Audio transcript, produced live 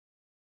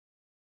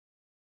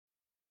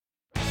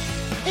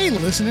Hey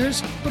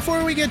listeners,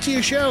 before we get to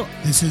your show,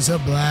 this is a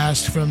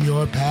blast from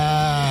your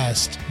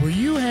past. Were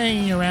you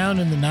hanging around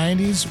in the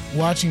 90s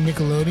watching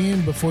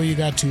Nickelodeon before you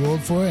got too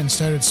old for it and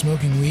started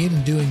smoking weed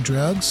and doing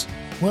drugs?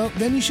 Well,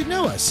 then you should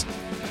know us.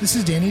 This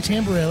is Danny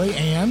Tamborelli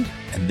and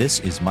this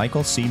is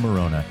Michael C.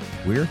 Morona.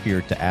 We're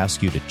here to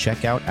ask you to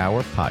check out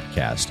our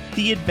podcast,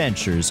 The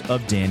Adventures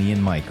of Danny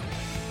and Michael.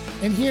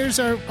 And here's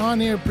our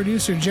on-air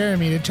producer,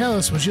 Jeremy, to tell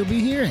us what you'll be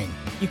hearing.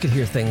 You could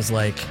hear things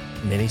like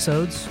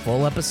minisodes,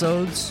 full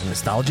episodes,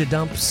 nostalgia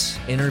dumps,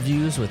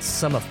 interviews with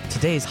some of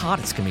today's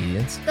hottest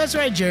comedians. That's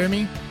right,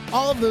 Jeremy.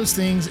 All of those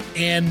things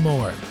and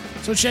more.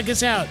 So check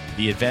us out.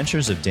 The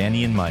Adventures of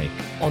Danny and Mike.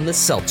 On the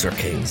Seltzer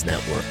Kings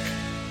Network.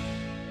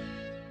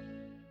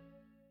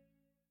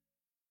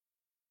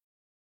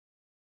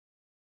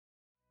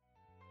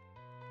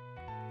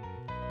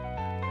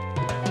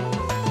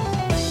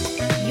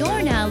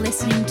 You're now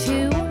listening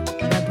to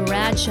The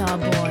Bradshaw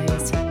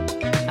Boys,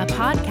 a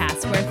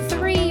podcast where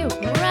three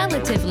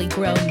relatively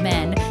grown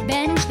men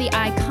binge the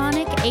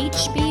iconic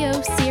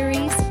HBO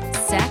series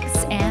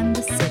Sex and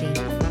the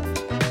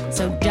City.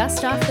 So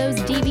dust off those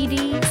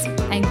DVDs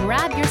and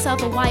grab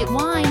yourself a white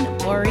wine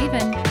or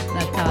even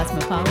a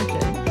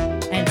Cosmopolitan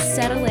and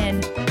settle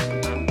in.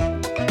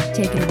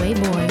 Take it away,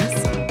 boys.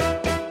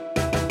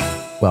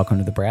 Welcome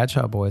to The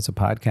Bradshaw Boys, a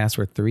podcast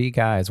where three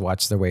guys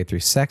watch their way through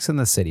Sex and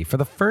the City for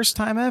the first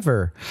time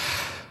ever.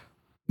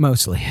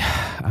 Mostly.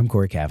 I'm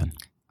Corey Cavan.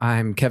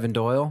 I'm Kevin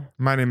Doyle.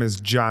 My name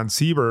is John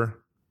Sieber.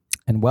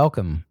 And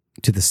welcome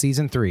to the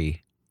season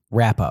 3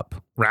 wrap-up.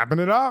 Wrapping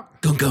it up.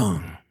 Gung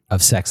gung.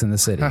 Of Sex and the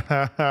City.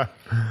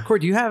 Corey,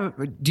 do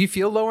you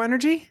feel low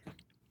energy?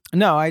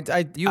 No,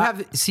 You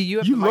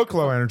look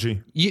low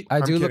energy.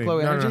 I do look kidding. low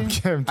No, no,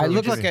 energy. I'm I totally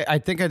look kidding. like I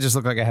think I just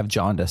look like I have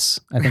jaundice.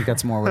 I think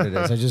that's more what it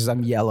is.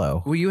 I'm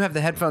yellow. Well, you have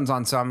the headphones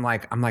on, so I'm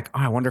like, oh,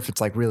 I wonder if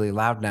it's like really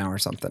loud now or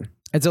something.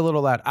 It's a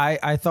little loud.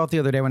 I thought the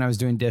other day when I was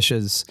doing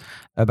dishes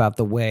about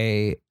the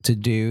way to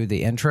do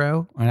the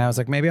intro, and I was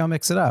like, maybe I'll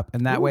mix it up.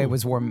 And that way it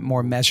was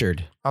more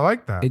measured. I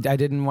like that. I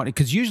didn't want it,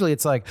 because usually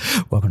it's like,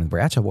 welcome to the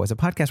Bradshaw Boys, a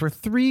podcast where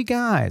three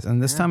guys.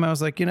 And this time I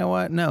was like, you know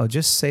what? No,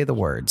 just say the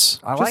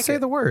words. Just say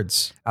the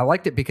words. I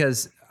liked it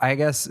because I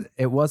guess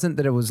it wasn't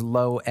that it was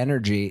low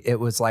energy. It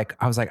was like,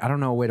 I was like, I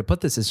don't know a way to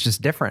put this. It's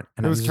just different.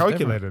 And It was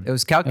calculated. It was It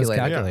was calculated.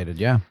 calculated,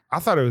 yeah. I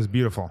thought it was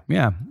beautiful.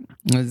 Yeah.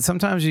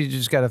 Sometimes you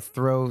just got to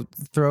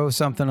throw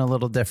something a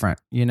little different,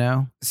 you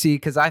know? See,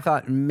 because I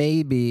thought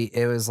maybe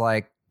it was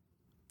like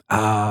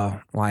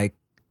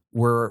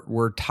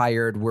we're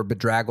tired, we're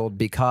bedraggled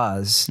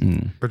because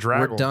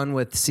Bedraggled. we're done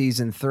with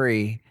season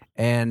 3,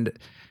 and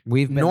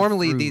We've been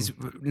normally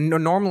through-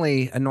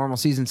 normally a normal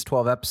season's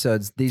 12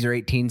 episodes. These are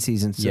 18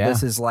 seasons, so Yeah.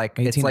 this is like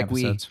 18 it's like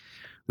episodes.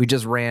 we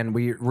just ran.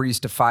 We're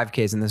used to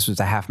 5Ks, and this was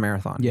a half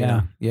marathon. you Yeah,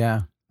 know?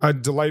 yeah. A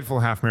delightful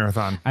half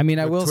marathon. I mean,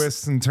 I with will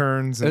twists and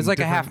turns. It was like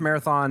a different- half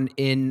marathon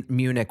in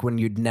Munich when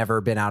you'd never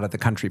been out of the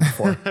country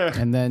before.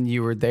 And then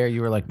you were there,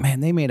 you were like, man,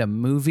 they made a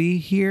movie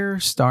here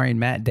starring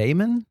Matt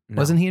Damon. No.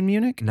 Wasn't he in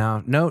Munich?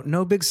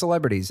 No big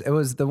celebrities. It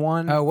was the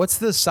one. Oh, what's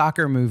the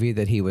soccer movie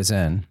that he was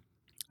in?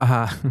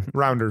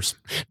 Rounders.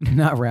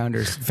 Not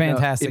Rounders.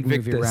 Fantastic movie,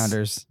 Invictus.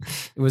 Rounders.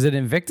 Was it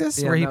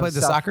Invictus Yeah, where he no, played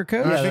the South- soccer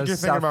coach? I Yeah, think that you're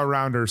was thinking South- about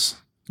Rounders.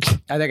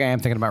 I think I am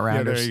thinking about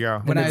Rounders. there you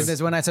go.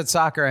 When I said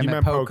soccer, I You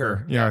meant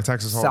poker. Yeah,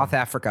 Texas Hold'em. South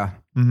Africa.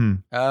 Mm-hmm.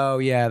 Oh,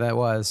 yeah, that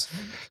was.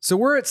 So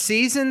we're at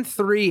season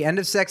 3, end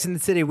of Sex and the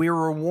City. We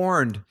were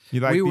warned. You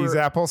like We these were-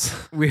 apples?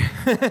 We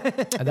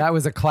That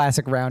was a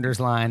classic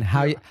Rounders line.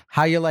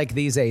 How you like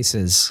these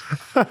aces?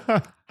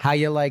 How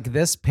you like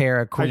this pair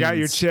of I queens? got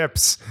your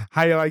chips.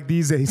 How you like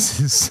these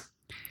aces?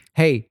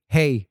 Hey,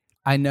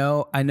 I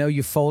know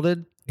you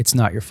folded. It's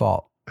not your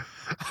fault.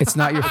 It's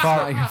not your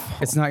fault.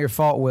 It's not your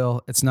fault,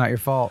 Will. It's not your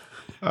fault.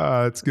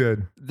 It's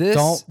good.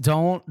 this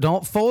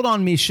Don't fold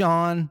on me,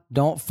 Sean.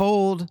 Don't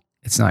fold.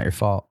 It's not your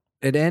fault.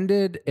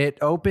 It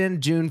opened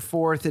June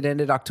 4th. It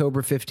ended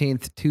October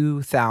 15th,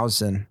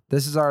 2000.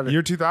 This is our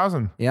Year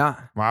 2000. yeah.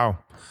 Wow.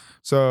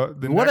 So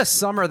What a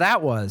summer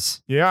that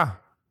was. yeah.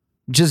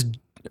 Just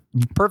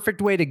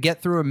perfect way to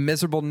get through a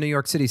miserable New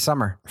York City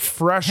summer.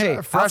 Fresh Hey,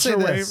 I'll fresh say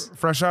away, this.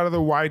 fresh out of the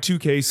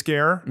Y2K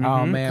scare.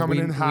 Oh man, Coming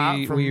in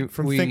hot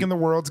from thinking the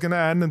world's gonna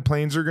end and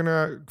planes are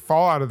gonna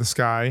fall out of the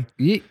sky.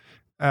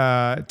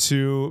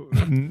 To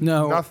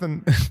No.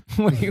 nothing.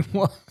 What do you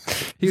want?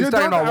 He was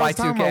talking about I was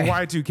talking Y2K.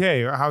 about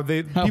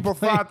Y2K. How people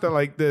thought that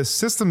like the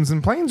systems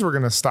and planes were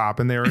gonna stop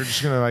and they were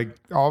just gonna like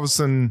all of a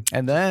sudden.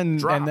 And then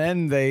Drop.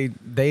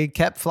 they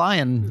kept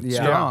flying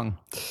strong.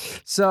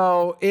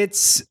 So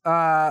it's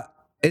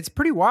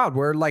pretty wild.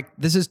 We're like,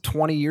 this is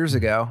 20 years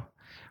ago,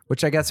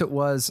 which I guess it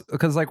was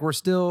because like we're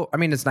still, I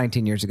mean, it's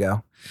 19 years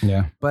ago,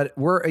 Yeah. but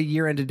we're a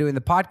year into doing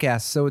the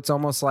podcast. So it's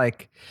almost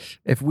like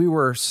if we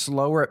were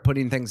slower at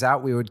putting things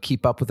out, we would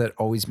keep up with it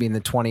always being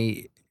the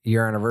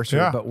 20-year anniversary.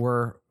 Yeah. But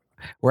we're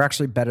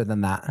actually better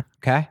than that.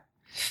 Okay.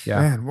 Yeah.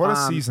 Man, what a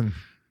season.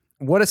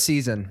 What a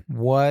season.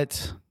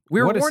 What?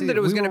 We were What a warned that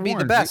it was we going to were be the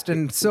warned. best.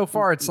 And so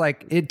far it's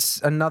like,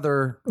 it's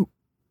another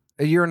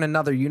You're in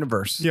another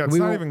universe. Yeah,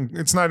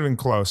 it's not even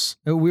close.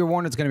 We were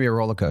warned it's going to be a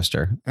roller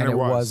coaster, and it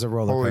was a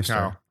roller Holy coaster.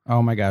 cow.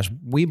 Oh my gosh,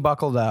 we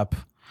buckled up,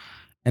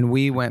 and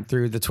we went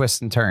through the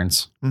twists and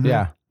turns. Mm-hmm.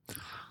 Yeah,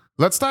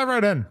 let's dive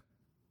right in.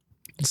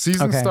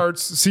 Season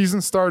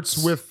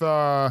starts with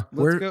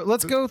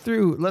let's go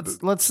through.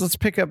 Let's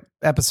pick up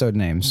episode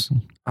names.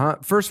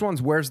 First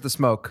one's Where's the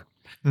Smoke?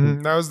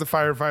 that was the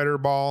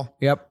firefighter ball.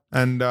 Yep.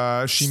 And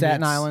she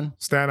Staten meets Island.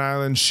 Staten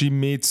Island. She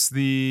meets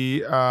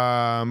the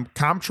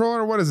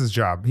comptroller. What is his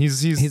job?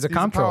 He's a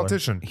comptroller.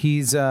 politician.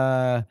 He's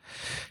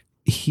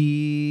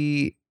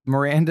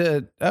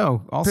Miranda.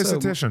 Oh, also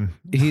Pissatician.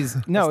 He's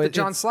no. It's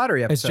the John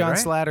Slattery episode. It's John right?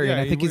 Slattery, Yeah,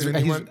 and I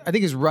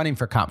think he's running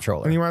for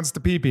comptroller. And he wants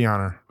to pee on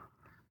her.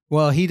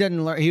 Well, he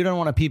didn't learn. He didn't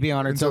want to pee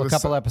on her until Until a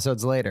couple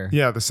episodes later.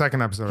 Yeah, the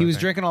second episode. He was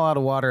drinking a lot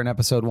of water in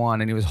episode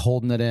 1, and he was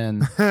holding it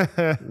in,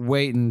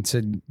 waiting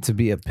to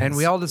be a piss. And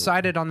we all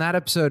decided on that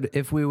episode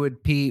if we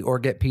would pee or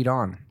get peed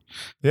on.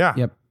 Yeah.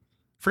 Yep.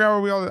 Forgot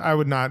what we all. I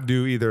would not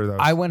do either of those.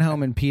 I went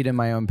home and peed in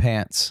my own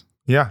pants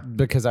Yeah.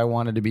 because I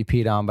wanted to be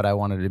peed on, but I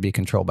wanted to be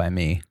controlled by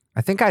me.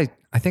 I think I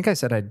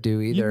said I'd do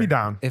either. You'd be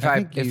down. If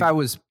I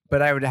was,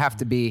 but I would have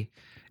to be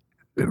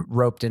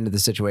roped into the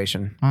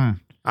situation.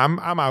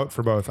 I'm out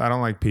for both. I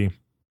don't like pee.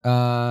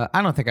 I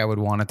don't think I would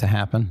want it to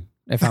happen.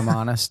 If I'm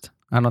honest,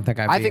 I don't think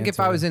I think if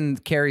I was in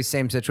Carrie's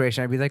same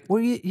situation, I'd be like,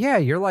 well, yeah,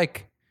 you're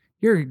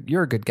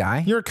a good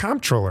guy. You're a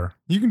comptroller.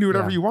 You can do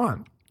whatever you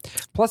want.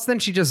 Plus, then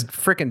she just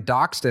freaking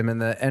doxed him in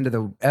the end of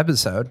the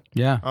episode.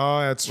 Yeah.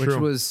 Oh, that's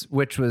true.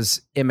 Which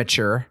was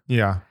immature.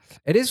 Yeah.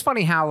 It is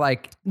funny how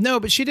No,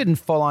 but she didn't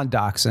full on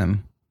dox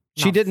him.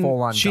 She Not didn't.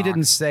 full on She dox.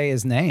 didn't say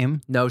his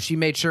name. no, she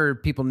made sure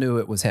people knew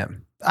it was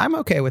him. I'm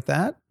okay with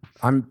that.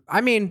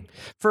 I mean,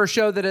 for a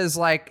show that is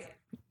I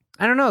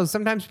don't know.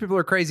 Sometimes people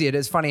are crazy. It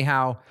is funny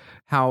how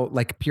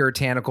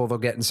puritanical they'll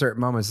get in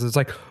certain moments. It's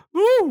like,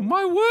 oh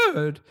my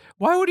word!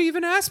 Why would he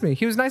even ask me?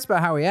 He was nice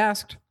about how he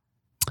asked.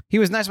 He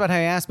was nice about how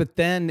he asked, but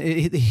then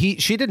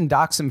she didn't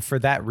dox him for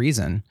that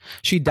reason.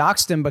 She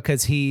doxed him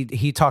because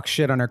he talked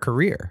shit on her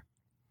career.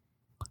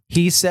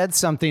 He said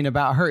something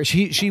about her.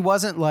 She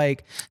wasn't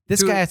like,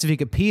 this guy asked if he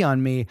could pee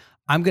on me.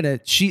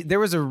 There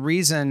was a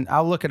reason.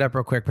 I'll look it up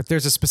real quick, but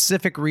there's a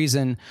specific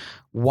reason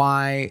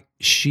why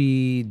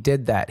she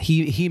did that.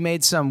 He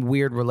made some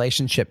weird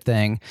relationship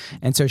thing,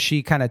 and so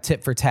she kind of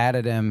tit for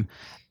tatted him.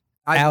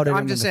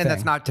 I'm just saying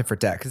that's not tit for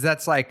tat, because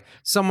that's like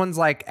someone's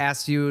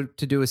asked you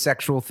to do a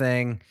sexual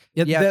thing.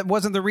 Yeah, that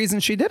wasn't the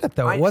reason she did it,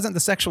 though. It wasn't the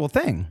sexual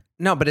thing.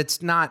 No, but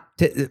it's not.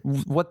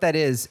 What that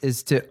is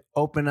to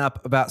open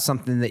up about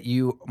something that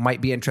you might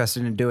be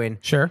interested in doing.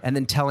 Sure. And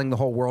then telling the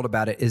whole world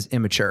about it is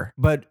immature.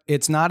 But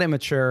it's not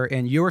immature,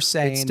 and you're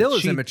saying It still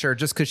is immature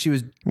just because she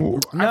was. No,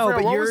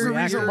 but what was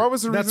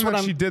the reason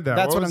that she did that?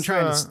 That's what I'm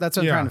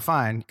trying to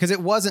find. Because it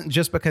wasn't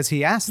just because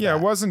he asked. Yeah, that.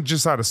 it wasn't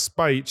just out of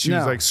spite. She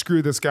was like,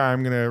 "Screw this guy!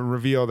 I'm going to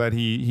reveal that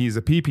he's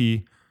a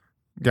pee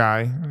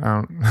guy."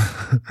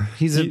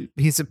 He's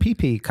a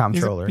pee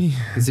comptroller.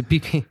 Is it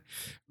PP?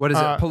 What is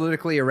it?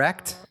 Politically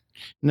erect?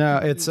 No,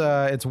 it's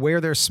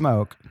Where There's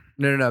Smoke.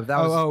 No. That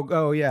was.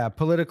 Oh yeah.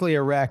 Politically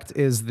erect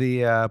is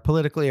the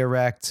episode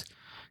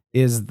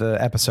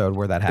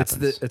where that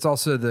happens. It's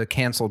also the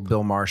canceled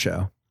Bill Maher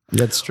show.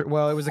 That's true.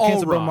 Well, it was a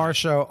canceled Bill Maher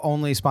show,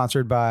 only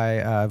sponsored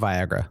by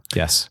Viagra.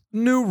 Yes.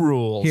 New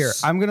rules. Here,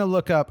 I'm going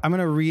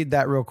to read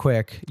that real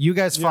quick. You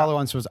guys follow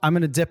on. So I'm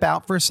going to dip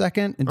out for a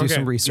second and do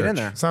some research. Get in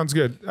there. Sounds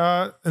good.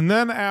 And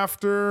then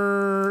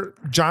after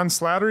John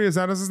Slattery, is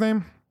that his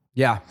name?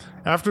 Yeah.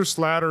 After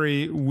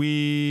Slattery,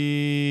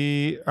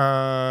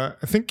 I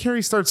think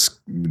Carrie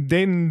starts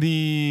dating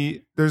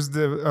there's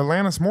the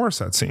Alanis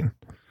Morissette scene.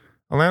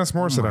 Alanis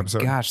Morissette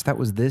episode. Gosh, that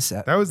was this.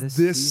 That was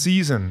this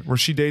season where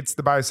she dates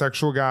the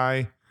bisexual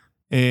guy,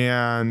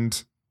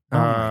 and oh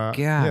my gosh,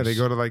 yeah, they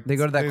go to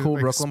that cool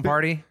Brooklyn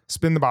party,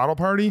 spin the bottle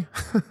party.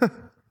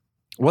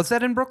 Was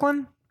that in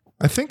Brooklyn?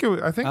 I think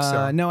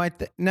so. No,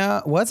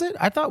 no, was it?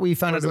 I thought we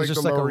found out it was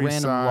just like a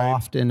random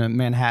loft in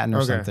Manhattan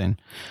or something.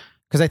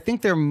 Because I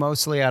think they're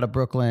mostly out of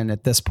Brooklyn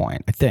at this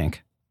point. I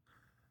think.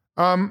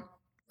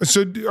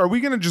 So are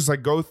we going to just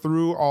go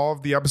through all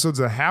of the episodes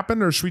that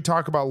happened, or should we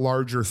talk about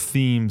larger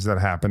themes that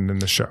happened in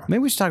the show? Maybe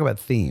we should talk about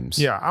themes.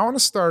 Yeah, I want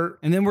to start.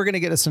 And then we're going to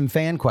get to some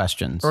fan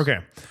questions. Okay,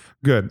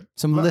 good.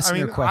 Some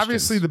listener questions.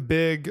 Obviously the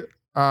big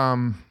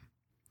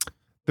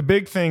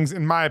things,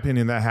 in my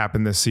opinion, that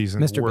happened this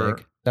season. Mr.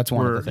 Big. That's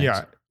one of the things.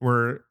 Yeah,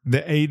 were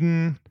the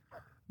Aiden,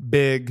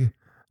 Big,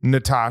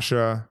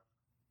 Natasha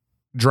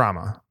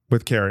drama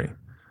with Carrie.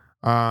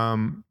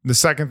 The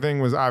second thing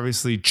was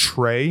obviously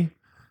Trey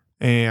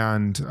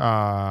and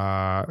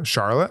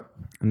Charlotte,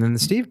 and then the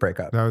Steve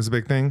breakup. That was a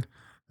big thing.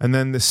 And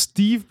then the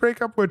Steve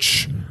breakup,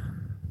 which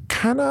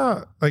kind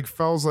of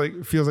feels like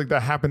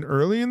that happened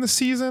early in the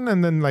season,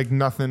 and then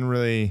nothing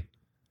really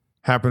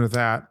happened with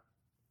that.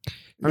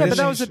 But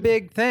that was a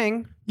big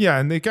thing. Yeah,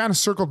 and they kind of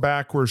circled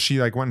back where she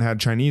went and had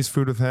Chinese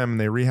food with him, and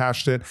they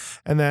rehashed it.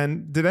 And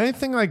then did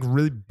anything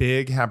really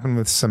big happen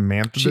with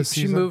Samantha this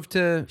season? She moved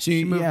to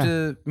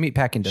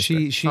Meatpacking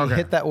District. She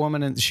hit that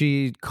woman, and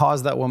she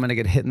caused that woman to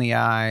get hit in the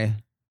eye,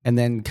 and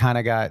then kind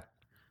of got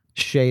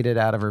shaded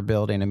out of her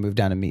building and moved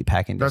down to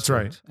Meatpacking District.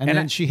 That's right. And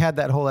then she had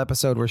that whole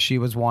episode where she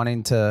was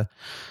wanting to,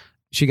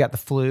 she got the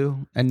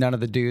flu and none of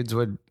the dudes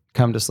would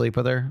come to sleep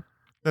with her.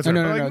 That's No,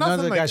 right. no, But, no, like, none of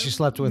the nothing guys she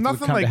slept with would nothing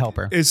come to like help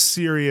her. As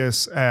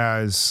serious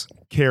as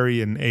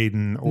Carrie and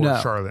Aiden or No.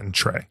 Charlotte and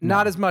Trey.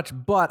 Not as much,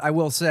 but I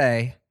will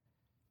say,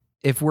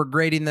 if we're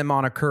grading them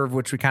on a curve,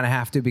 which we kind of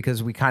have to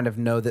because we kind of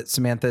know that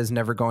Samantha is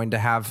never going to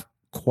have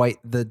quite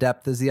the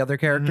depth as the other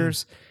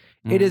characters,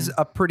 it is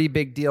a pretty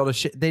big deal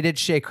to. They did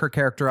shake her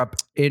character up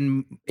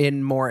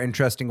in more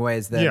interesting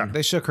ways than Yeah.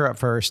 They shook her up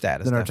for her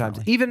status. than other times.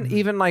 Definitely.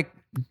 Even like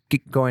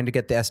going to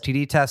get the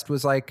STD test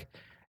was like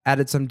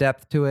added some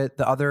depth to it.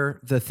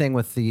 The thing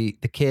with the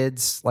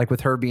kids, like with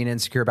her being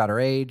insecure about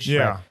her age.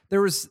 Yeah. There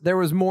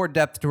was more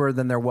depth to her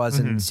than there was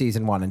in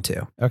season 1 and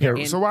 2. Okay.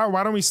 Yeah, so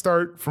why don't we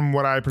start from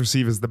what I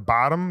perceive as the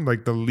bottom,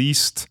 like the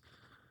least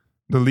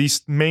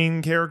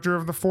main character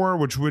of the 4,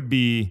 which would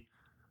be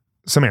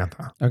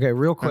Samantha. Okay,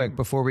 real quick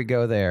before we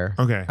go there.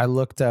 Okay. I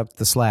looked up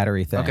the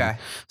Slattery thing. Okay.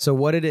 So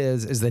what it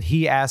is that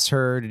he asked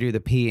her to do the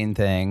peeing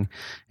thing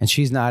and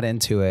she's not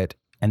into it.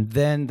 And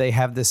then they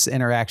have this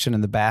interaction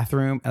in the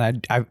bathroom.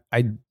 And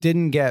I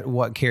didn't get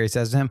what Carrie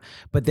says to him,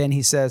 but then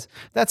he says,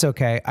 that's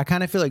okay. I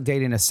kind of feel like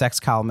dating a sex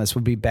columnist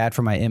would be bad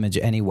for my image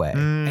anyway.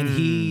 And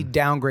he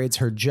downgrades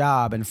her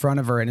job in front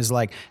of her and is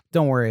like,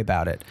 don't worry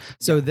about it.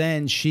 So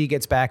then she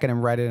gets back at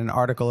him, writing an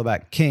article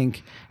about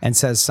kink and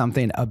says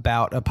something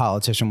about a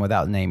politician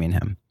without naming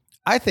him.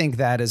 I think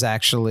that is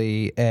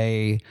actually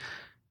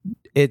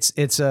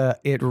it's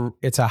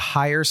a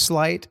higher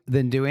slight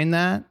than doing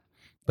that.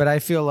 But I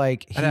feel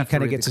like he I'd have to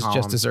kind of read gets the his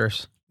just column.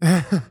 deserves.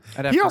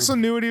 He also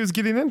knew what he was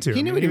getting into.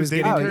 He knew what he was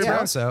dating getting Carrie into.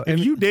 Bradshaw. Also, If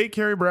you date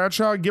Carrie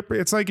Bradshaw,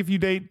 it's like if you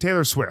date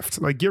Taylor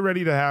Swift. Like, get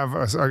ready to have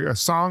a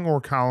song or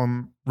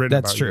column written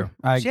That's about true.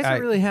 you. She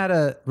hasn't really had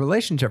a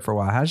relationship for a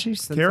while, has she?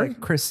 Since Carrie? like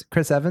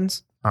Chris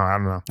Evans? Oh, I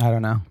don't know. I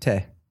don't know.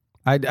 Tay.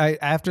 I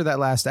after that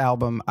last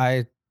album,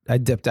 I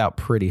dipped out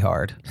pretty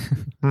hard.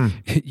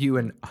 You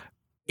and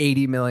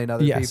 80 million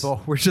other Yes.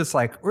 people. We're just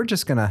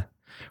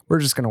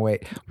gonna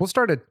wait. We'll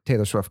start a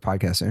Taylor Swift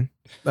podcast soon.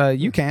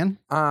 You can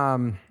Nah,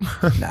 I'm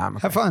okay.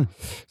 have fun.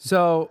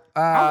 So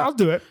I'll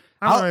do it.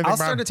 I don't know anything I'll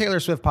about start a it. Taylor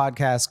Swift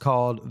podcast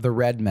called The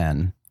Red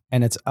Men,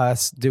 and it's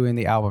us doing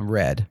the album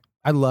Red.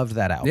 I loved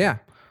that album. yeah.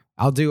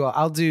 I'll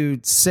do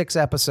 6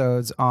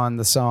 episodes on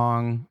the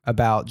song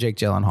about Jake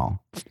Gyllenhaal,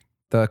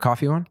 The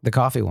coffee one? the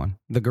coffee one,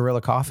 the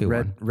Gorilla Coffee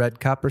one. Red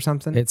cup or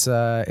something? It's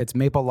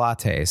maple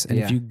lattes, and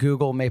Yeah. if you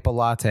Google maple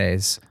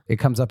lattes, it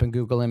comes up in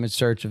Google image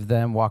search of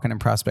them walking in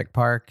Prospect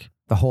Park.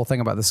 The whole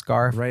thing about the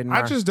scarf. right in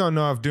I our- just don't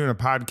know if doing a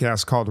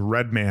podcast called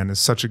Red Man is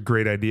such a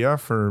great idea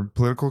for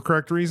political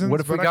correct reasons. What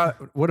if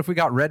we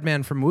got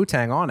Redman from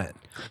Wu-Tang on it?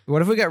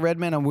 What if we got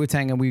Redman on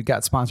Wu-Tang and we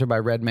got sponsored by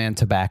Redman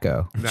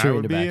Tobacco? that chewing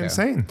would be tobacco.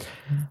 insane.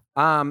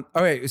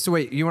 Okay, so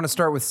wait, you want to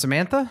start with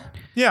Samantha?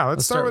 Yeah,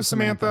 let's start with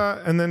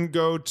Samantha and then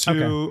go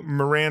to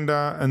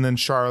Miranda and then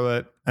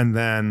Charlotte and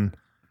then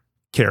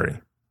Carrie.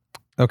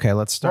 Okay,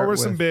 let's start What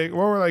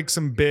were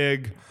some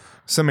big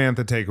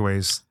Samantha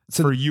takeaways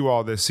for you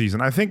all this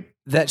season? I think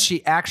That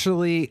she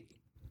actually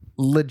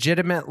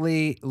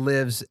legitimately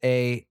lives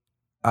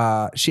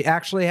she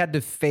actually had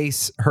to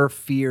face her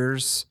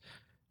fears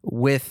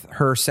with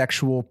her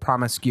sexual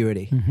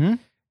promiscuity. Mm-hmm.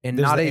 And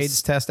There's not the a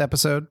AIDS test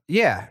episode.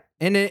 Yeah.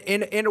 In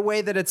a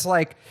way that it's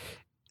like,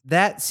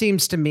 that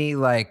seems to me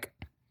like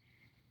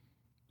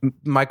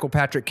Michael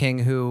Patrick King,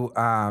 who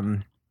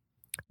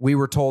we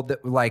were told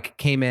that like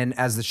came in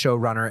as the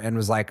showrunner and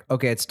was like,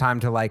 okay, it's time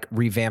to like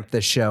revamp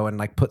this show and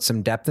like put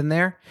some depth in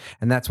there.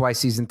 And that's why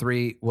season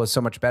 3 was so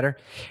much better.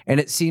 And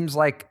it seems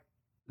like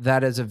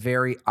that is a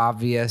very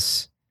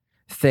obvious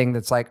thing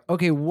that's like,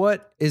 okay,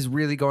 what is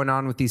really going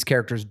on with these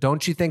characters?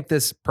 Don't you think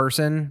this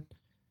person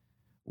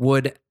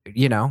would,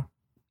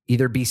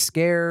 either be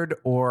scared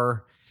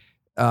or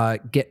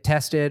get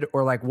tested,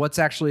 or like what's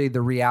actually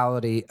the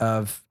reality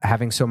of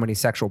having so many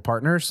sexual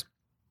partners?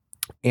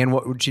 And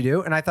what would she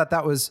do? And I thought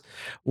that was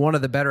one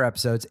of the better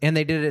episodes. And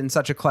they did it in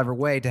such a clever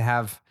way to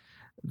have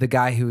the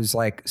guy who's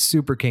like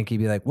super kinky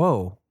be like,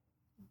 whoa,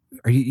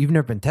 you've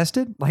never been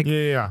tested? Like,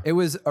 yeah. it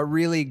was a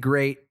really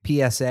great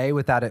PSA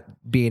without it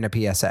being a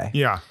PSA.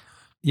 Yeah.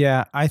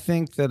 Yeah, I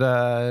think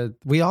that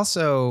we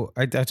also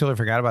I totally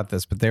forgot about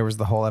this, but there was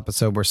the whole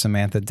episode where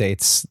Samantha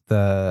dates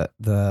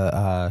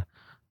the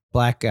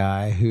black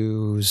guy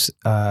whose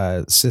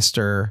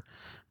sister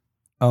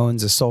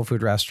owns a soul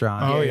food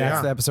restaurant. Oh, That's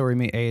yeah. the episode where we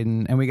meet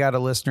Aiden, and we got a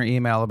listener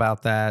email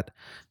about that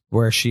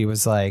where she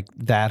was like,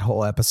 that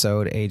whole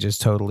episode ages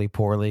totally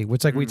poorly,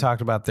 which like we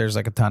talked about, there's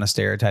like a ton of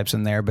stereotypes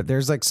in there, but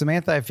there's like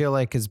Samantha, I feel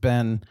like has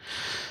been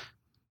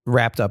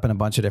wrapped up in a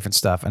bunch of different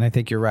stuff. And I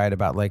think you're right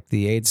about like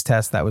the AIDS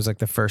test. That was like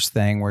the first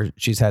thing where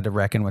she's had to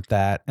reckon with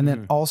that. And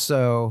then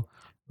also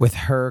with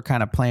her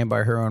kind of playing by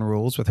her own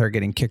rules, with her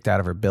getting kicked out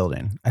of her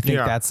building. I think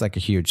that's like a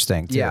huge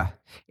thing too. Yeah.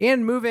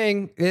 And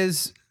moving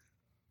is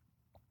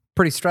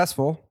pretty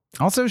stressful.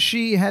 Also,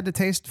 she had to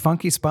taste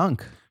Funky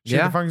Spunk.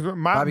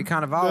 Bobby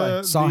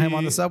Cannavale. Saw him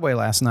on the subway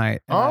last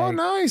night. And Oh,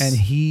 nice. And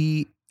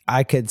he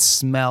I could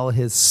smell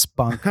his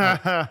spunk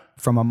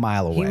from a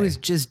mile away. He was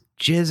just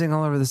jizzing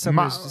all over the stuff. It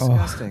was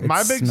disgusting.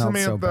 My It big smelled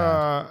so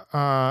Samantha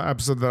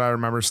episode that I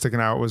remember sticking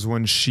out was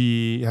when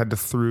she had to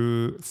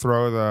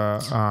throw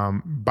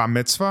the bar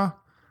mitzvah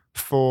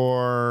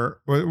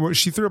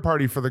she threw a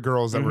party for the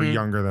girls that were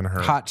younger than her.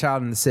 Hot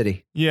child in the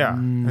city. Yeah,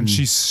 and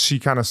she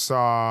kind of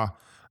saw.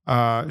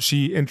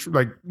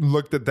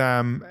 Looked at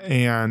them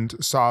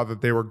and saw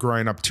that they were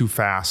growing up too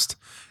fast,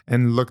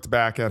 and looked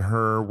back at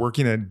her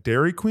working at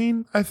Dairy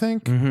Queen. I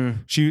think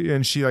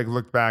she like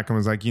looked back and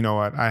was like, you know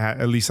what?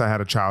 At least I had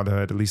a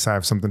childhood. At least I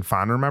have something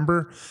fun to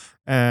remember.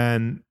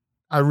 And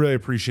I really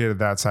appreciated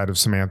that side of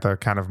Samantha,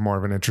 kind of more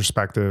of an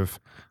introspective,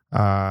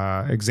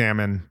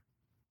 examine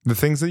the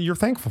things that you're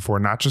thankful for,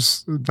 not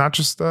just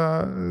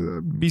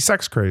be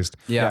sex crazed.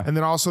 Yeah. And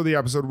then also the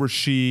episode where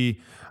she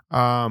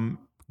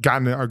got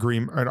in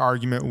an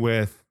argument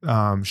with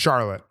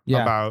Charlotte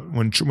about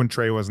when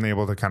Trey wasn't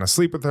able to kind of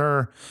sleep with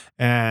her,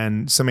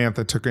 and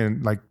Samantha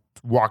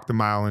walked a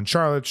mile in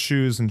Charlotte's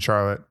shoes, and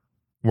Charlotte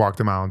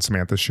walked a mile in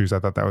Samantha's shoes. I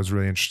thought that was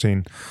really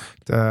interesting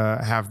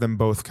to have them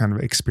both kind of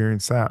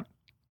experience that.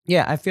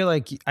 Yeah, I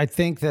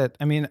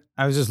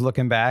was just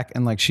looking back,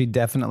 and like she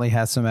definitely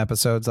has some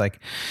episodes. Like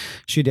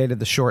she dated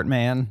the short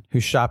man who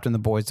shopped in the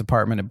boys'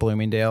 department at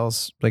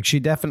Bloomingdale's. Like she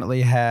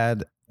definitely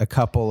had a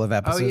couple of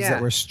episodes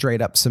that were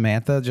straight up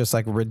Samantha, just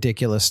like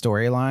ridiculous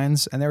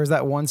storylines. And there was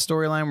that one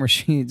storyline where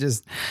she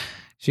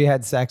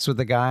had sex with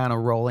the guy on a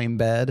rolling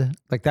bed.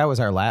 Like that was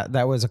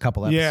that was a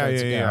couple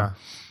episodes ago. Yeah.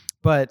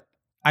 But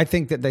I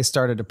think that they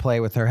started to play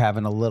with her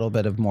having a little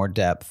bit of more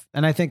depth.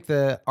 And I think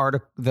the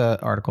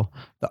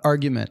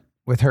argument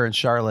with her and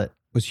Charlotte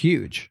was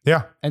huge.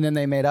 Yeah. And then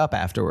they made up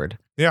afterward.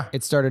 Yeah.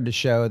 It started to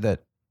show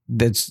that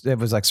it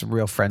was like some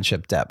real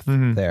friendship depth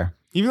there.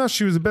 Even though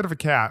she was a bit of a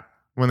cat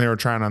when they were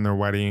trying on their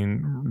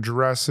wedding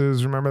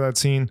dresses. Remember that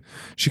scene?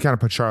 She kind of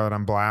put Charlotte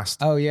on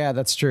blast. Oh yeah,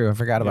 that's true. I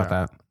forgot about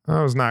that. That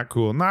was not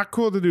cool. Not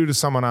cool to do to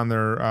someone on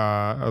their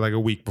like a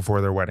week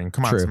before their wedding.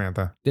 Come on, True.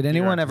 Samantha. Did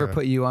anyone ever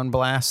put you on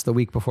blast the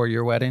week before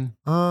your wedding?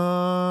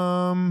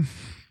 No.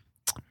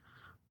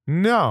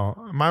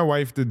 My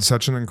wife did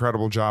such an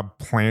incredible job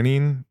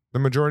planning the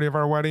majority of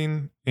our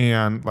wedding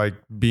and like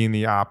being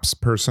the ops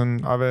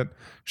person of it.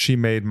 She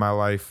made my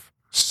life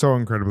so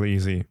incredibly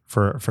easy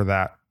for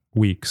that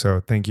week.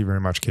 So thank you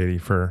very much, Katie,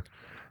 for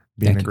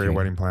being a great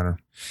wedding planner.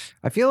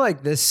 I feel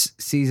like this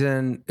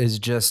season is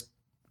just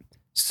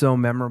so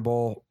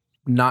memorable,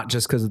 not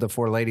just because of the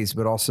four ladies,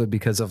 but also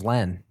because of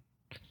Len.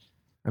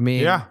 I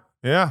mean, yeah.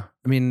 I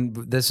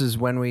mean, this is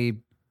when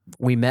we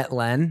met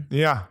Len.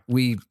 Yeah.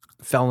 We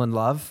fell in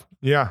love.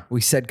 Yeah.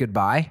 We said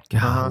goodbye.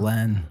 God,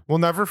 Len. We'll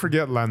never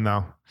forget Len,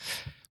 though.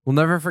 We'll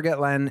never forget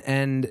Len.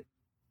 And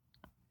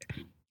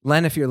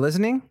Len, if you're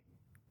listening,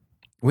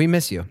 we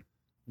miss you.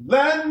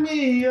 Lend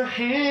me a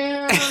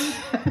hand.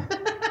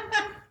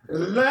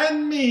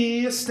 Lend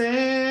me a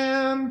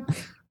stand.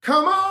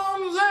 Come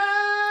on, Len.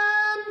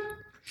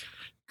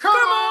 Come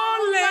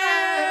on,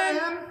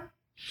 Len.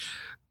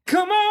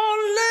 Come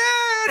on,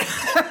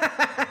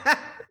 Len.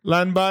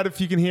 Len, bud, if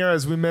you can hear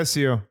us, we miss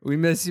you. We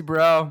miss you,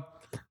 bro.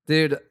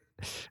 Dude,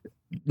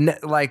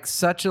 like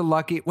such a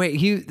lucky...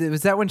 Wait,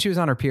 was that when she was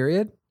on her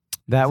period?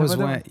 That was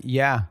when...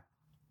 Yeah.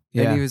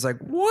 And he was like,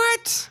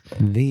 what?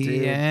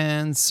 The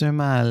answer,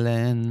 my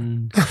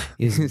Len,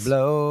 is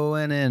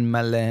blowing in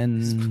my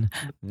Len.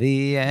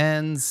 The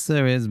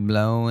answer is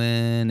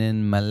blowing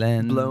in my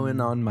Len.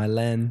 Blowing on my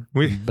Len.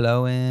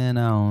 Blowing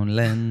on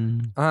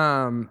Len.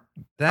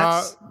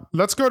 That's...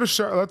 Let's go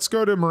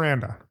to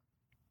Miranda.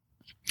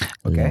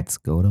 Okay. Let's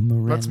go to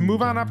Miranda. Let's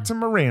move on up to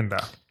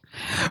Miranda.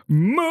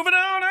 Moving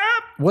on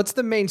up. What's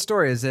the main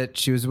story? Is it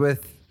she's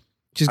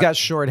got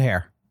short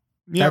hair.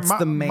 Yeah, that's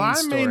the main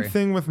story. My main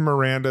thing with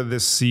Miranda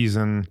this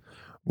season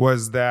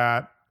was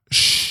that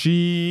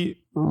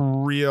she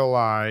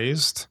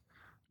realized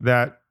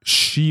that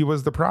she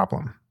was the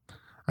problem.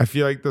 I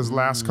feel like those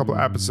last couple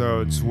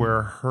episodes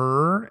where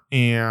her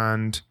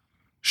and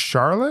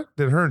Charlotte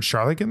get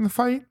in the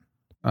fight?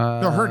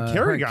 No, her and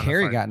Carrie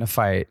got in a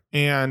fight.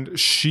 And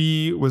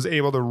she was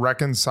able to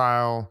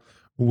reconcile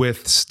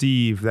with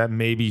Steve that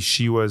maybe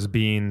she was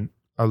being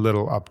a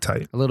little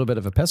uptight. A little bit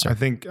of a pisser. I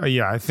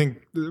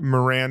think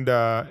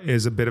Miranda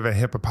is a bit of a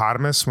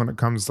hippopotamus when it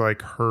comes to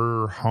like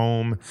her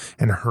home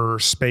and her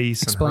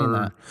space. Explain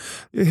that.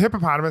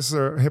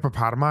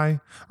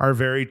 Hippopotami are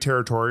very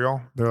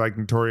territorial. They're like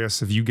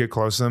notorious. If you get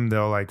close to them,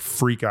 they'll like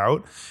freak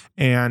out.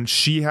 And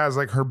she has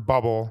like her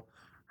bubble,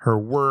 her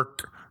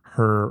work,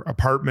 her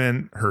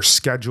apartment, her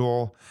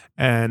schedule.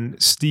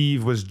 And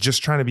Steve was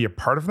just trying to be a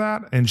part of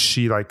that. And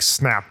she like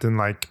snapped and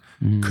like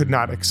could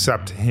not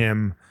accept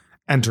him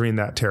entering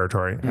that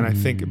territory. And I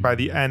think by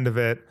the end of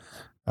it,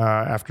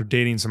 after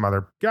dating some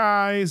other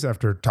guys,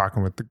 after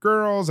talking with the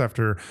girls,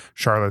 after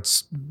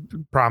Charlotte's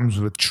problems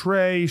with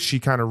Trey,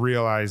 she kind of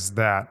realized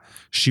that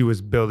she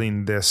was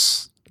building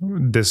this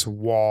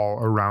wall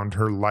around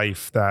her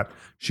life that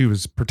she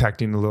was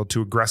protecting a little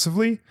too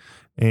aggressively.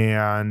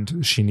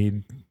 And she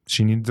needed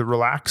to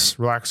relax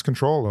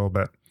control a little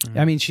bit.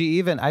 I mean,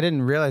 I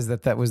didn't realize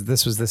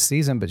this was this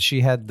season, but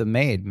she had the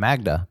maid,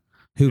 Magda,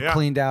 who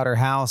cleaned out her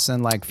house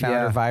and like found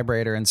her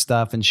vibrator and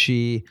stuff. And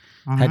she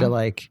had to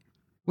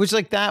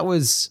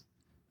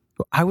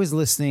I was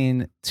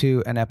listening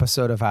to an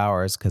episode of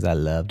ours because I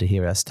love to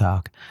hear us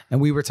talk. And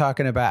we were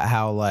talking about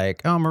how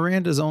like, oh,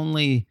 Miranda's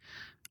only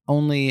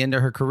into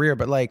her career.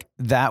 But like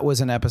that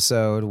was an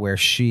episode where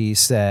she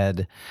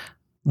said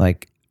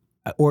like,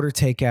 I order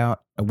takeout,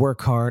 I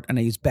work hard, and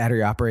I use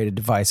battery operated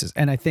devices.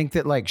 And I think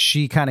that like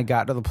she kind of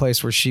got to the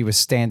place where she was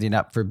standing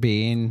up for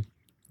being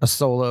a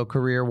solo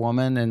career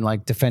woman and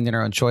like defending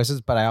her own choices.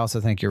 But I also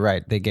think you're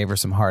right. They gave her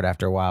some heart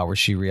after a while where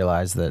she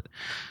realized that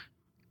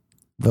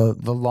the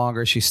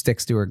longer she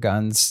sticks to her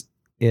guns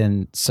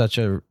in such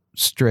a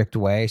strict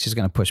way, she's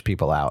going to push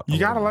people out. You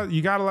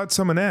gotta let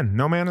someone in.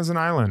 No man is an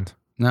island.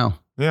 No.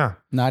 Yeah.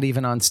 Not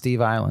even on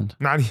Steve Island.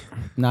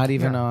 Not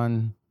even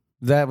on.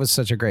 That was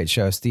such a great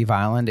show, Steve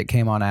Island. It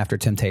came on after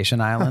Temptation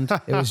Island.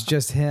 It was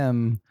just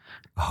him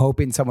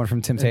hoping someone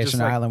from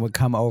Temptation Island would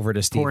come over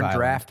to Steve pouring Island.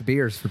 draft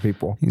beers for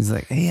people. He's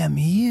like, hey, I'm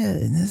here,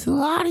 and there's a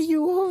lot of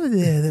you over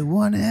there that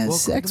want to have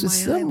sex with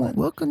someone.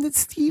 Welcome to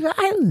Steve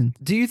Island.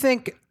 Do you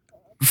think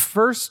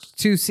first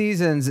 2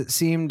 seasons, it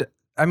seemed,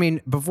 I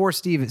mean, before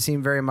Steve, it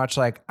seemed very much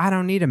like, I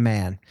don't need a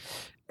man.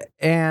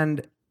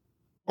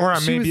 Or I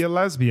may be a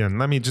lesbian.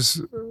 Let me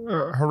just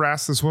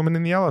harass this woman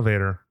in the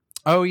elevator.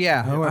 Oh,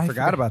 yeah. Oh, I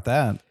forgot about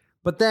that.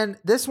 But then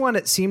this one,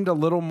 it seemed a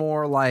little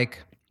more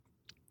like,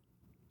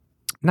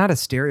 not a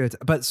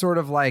stereotype, but sort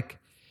of like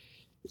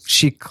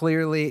she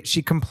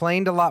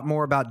complained a lot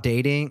more about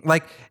dating.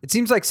 Like, it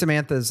seems like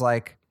Samantha's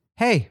like,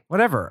 hey,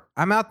 whatever,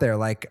 I'm out there.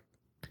 Like,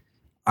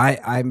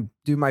 I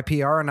do my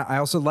PR and I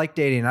also like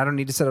dating. I don't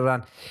need to settle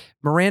down.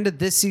 Miranda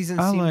this season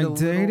I seemed like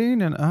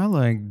dating and I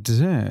like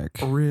dick.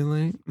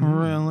 Really?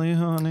 Really,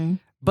 honey?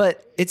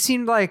 But it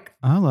seemed like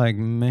I like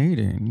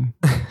mating.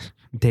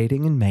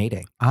 dating and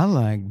mating. I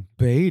like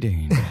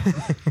baiting.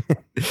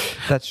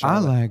 That's I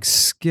like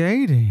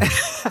skating.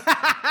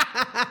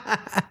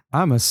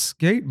 I'm a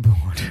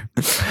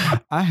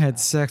skateboarder. I had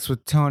sex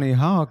with Tony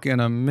Hawk in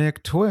a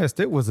Mick twist.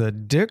 It was a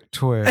dick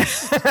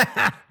twist.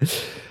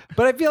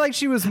 But I feel like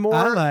she was more.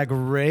 I like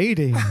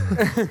rating.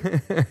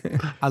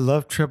 I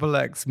love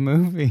XXX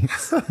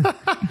movies.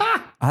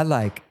 I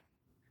like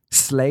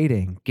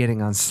slating,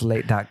 getting on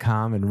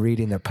slate.com and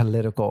reading their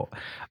political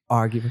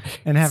argument.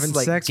 And having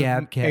It's like sex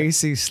with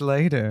AC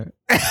Slater.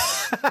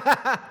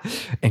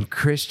 And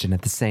Christian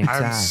at the same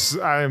time.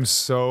 I am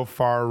so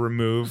far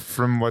removed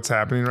from what's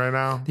happening right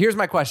now. Here's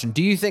my question.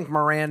 Do you think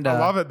Miranda... I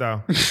love it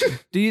though.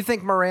 Do you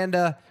think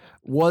Miranda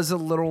was a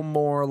little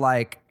more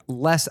like,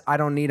 less I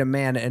don't need a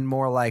man and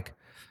more like,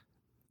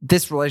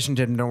 this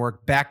relationship didn't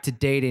work, back to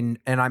dating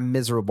and I'm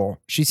miserable?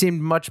 She seemed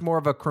much more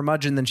of a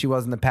curmudgeon than she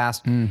was in the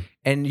past.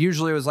 And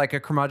usually it was like a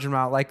curmudgeon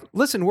about like,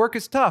 listen, work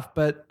is tough,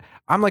 but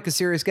I'm like a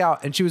serious gal.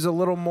 And she was a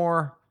little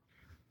more,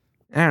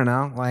 I don't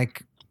know,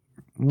 like,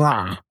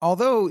 blah.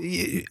 Although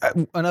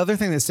another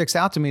thing that sticks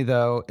out to me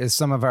though is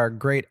some of our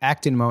great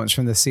acting moments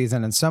from this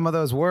season. And some of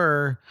those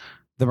were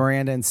the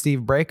Miranda and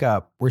Steve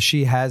breakup where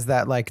she has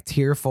that like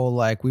tearful,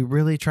 like we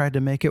really tried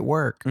to make it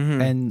work.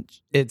 And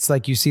it's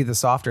like, you see the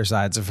softer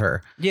sides of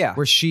her. Yeah.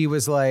 Where she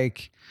was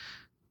like,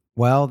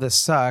 well, this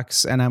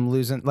sucks. And I'm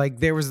losing. Like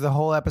there was the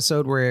whole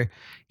episode where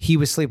he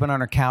was sleeping on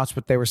her couch,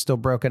 but they were still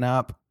broken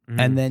up.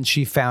 And then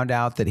she found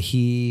out that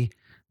he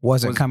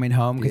wasn't coming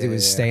home because he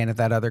was staying at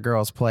that other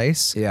girl's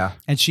place. Yeah.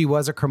 And she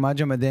was a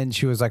curmudgeon, but then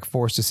she was like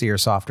forced to see her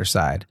softer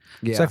side.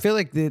 Yeah. So I feel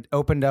like it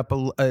opened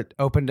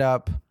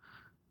up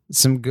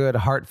some good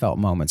heartfelt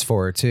moments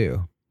for her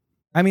too.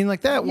 I mean,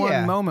 like that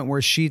one moment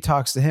where she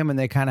talks to him and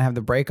they kind of have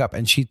the breakup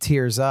and she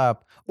tears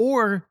up.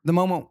 Or the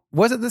moment,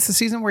 was it this the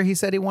season where he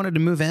said he wanted to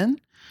move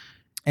in?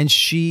 And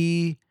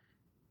she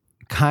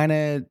kind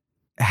of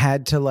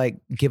had to like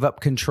give up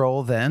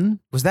control then?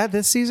 Was that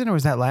this season or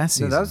was that last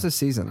season? No, that was this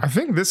season. I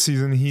think this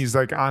season he's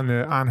like on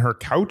her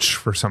couch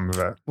for some of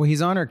it. Well,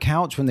 he's on her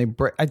couch when they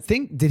break. I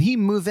think, did he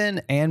move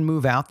in and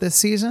move out this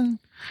season?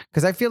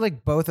 Because I feel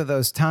like both of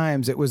those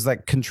times it was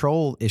like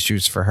control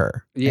issues for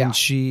her. Yeah.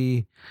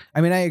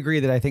 And I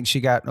agree that I think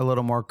she got a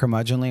little more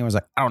curmudgeonly and was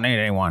like, I don't need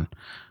anyone.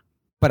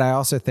 But I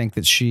also think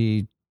that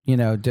she,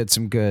 did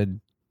some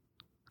good.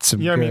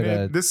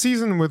 This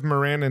season with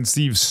Miranda and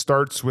Steve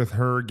starts with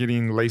her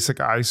getting LASIK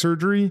eye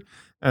surgery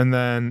and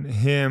then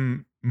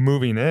him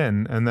moving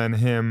in and then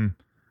him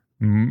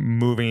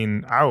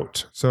moving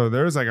out. So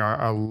there's like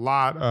a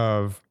lot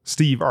of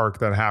Steve arc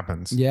that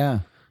happens. Yeah.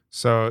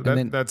 So that's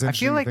interesting. I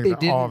feel like to they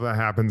think that all of didn't-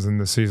 that happens in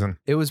this season.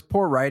 It was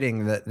poor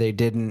writing that they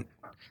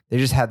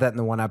just had that in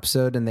the one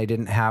episode and they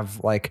didn't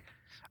have like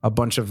a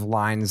bunch of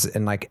lines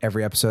in like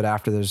every episode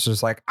after. There's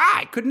just like,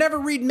 I could never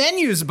read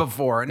menus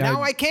before.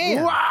 Now I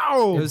can.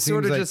 Wow. It was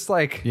sort of just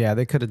like, Yeah,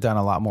 they could have done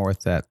a lot more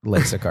with that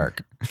LASIK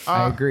arc.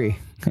 I agree.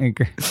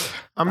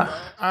 I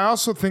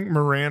also think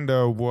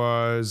Miranda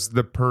was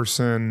the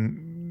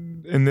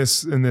person in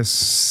this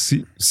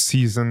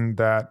season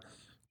that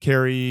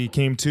Carrie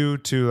came to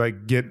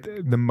like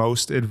get the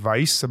most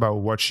advice about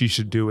what she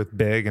should do with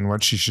Big and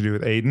what she should do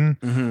with Aiden.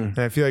 And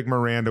I feel like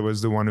Miranda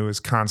was the one who was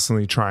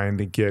constantly trying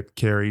to get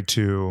Carrie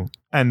to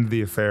end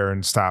the affair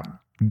and stop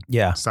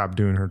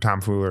doing her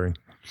tomfoolery.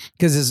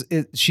 Because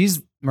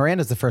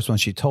Miranda's the first one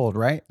she told,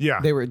 right? Yeah.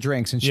 They were at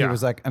drinks and she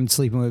was like, I'm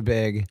sleeping with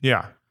Big.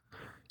 Yeah.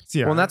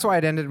 Well, and that's why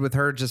it ended with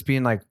her just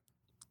being like,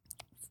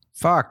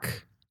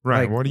 fuck.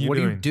 Right. Like, what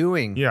are you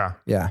doing? Yeah.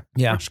 Yeah.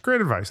 Yeah. Which is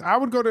great advice. I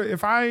would go to,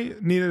 if I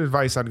needed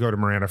advice, I'd go to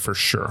Miranda for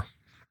sure.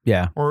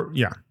 Yeah. Or,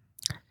 yeah.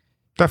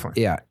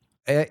 Definitely. Yeah.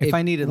 If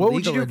I needed what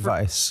would you legal do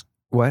advice.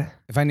 What?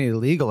 If I needed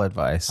legal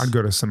advice. I'd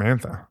go to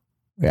Samantha.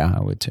 Yeah,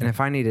 I would too. And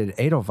if I needed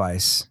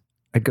Edelweiss,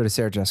 I'd go to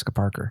Sarah Jessica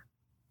Parker.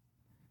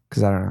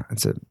 Because I don't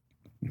know.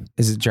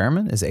 Is it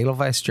German? Is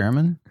Edelweiss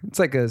German? It's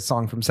like a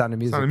song from Sound of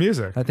Music. Sound of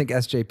Music. I think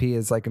SJP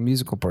is like a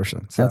musical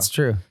person. So. That's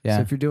true. Yeah.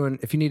 So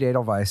if you need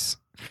Edelweiss,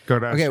 Go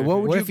to okay. SJP. What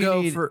would What you if you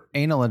go need for?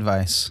 anal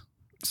advice?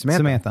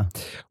 Samantha.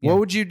 Yeah. What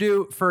would you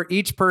do for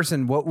each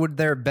person? What would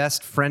their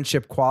best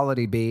friendship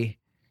quality be?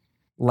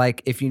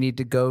 Like if you need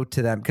to go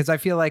to them, because I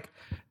feel like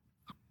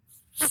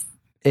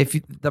if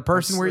the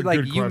person That's where a like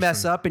good you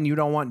mess question. up and you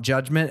don't want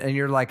judgment and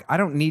you're like, I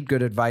don't need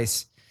good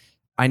advice.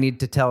 I need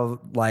to tell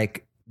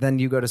like. Then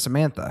you go to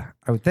Samantha,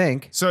 I would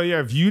think. So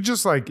yeah, if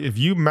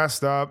you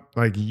messed up,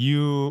 like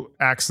you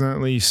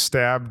accidentally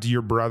stabbed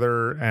your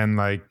brother and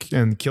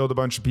killed a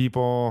bunch of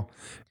people,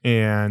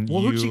 and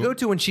Well, who'd she go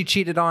to when she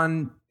cheated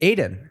on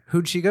Aiden?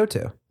 Who'd she go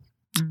to?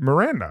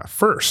 Miranda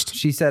first.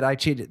 She said, I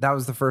cheated. That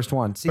was the first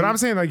one. See, But I'm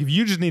saying, like, if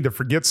you just need to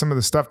forget some of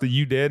the stuff that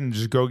you did and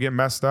just go get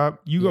messed up,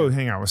 you go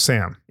hang out with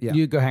Sam. Yeah.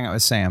 You go hang out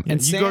with Sam. And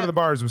you go to the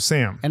bars with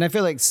Sam. And I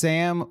feel like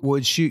Sam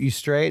would shoot you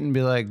straight and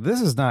be like,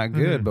 this is not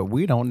good, but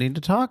we don't need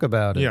to talk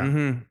about it.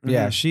 Yeah.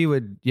 Yeah, she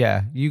would.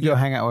 Yeah, you go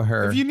hang out with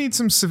her. If you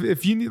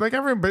need like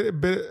every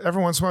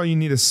once in a while, you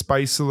need to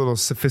spice a little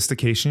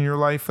sophistication in your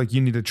life. Like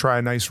you need to try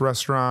a nice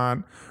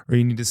restaurant or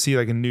you need to see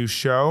like a new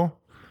show.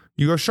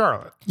 You go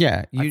Charlotte.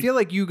 yeah, I feel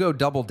like you go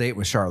double date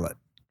with Charlotte.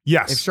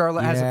 Yes. If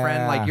Charlotte has a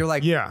friend, like you're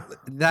like, Yeah.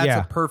 that's Yeah.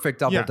 a perfect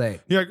double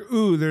date. You're like,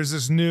 ooh, there's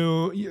this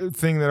new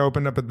thing that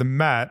opened up at the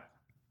Met.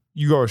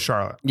 You go with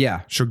Charlotte.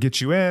 Yeah. She'll get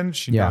you in.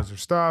 She Yeah. knows her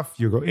stuff.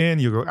 You go in,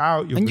 you go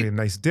out. You'll And get a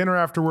nice dinner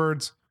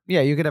afterwards.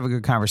 yeah, you could have a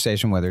good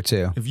conversation with her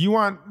too. If you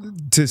want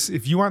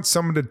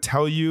someone to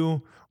tell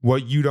you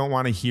what you don't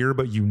want to hear,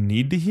 but you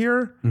need to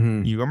hear,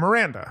 you go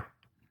Miranda.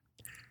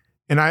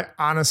 And I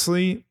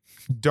honestly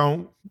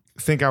don't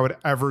think I would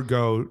ever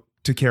go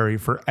to Carrie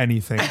for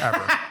anything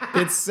ever.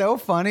 It's so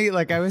funny.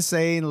 Like I was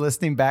saying,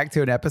 listening back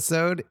to an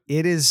episode,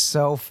 it is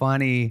so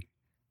funny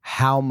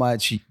how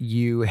much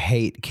you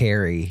hate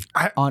Carrie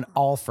on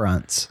all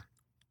fronts.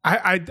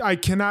 I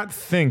cannot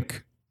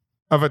think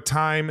of a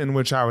time in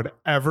which I would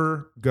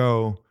ever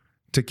go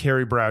to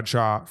Carrie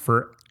Bradshaw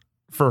for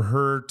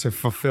her to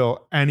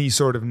fulfill any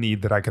sort of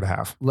need that I could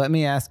have. Let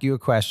me ask you a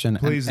question.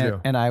 Please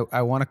do. And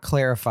I want to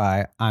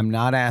clarify. I'm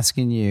not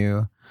asking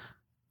you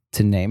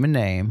to name a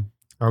name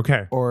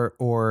Okay.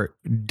 or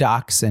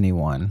dox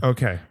anyone.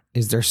 Okay.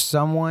 Is there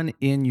someone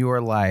in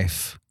your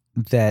life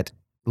that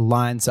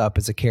lines up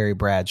as a Carrie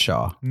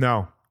Bradshaw?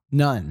 No.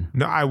 None.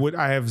 No,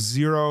 I have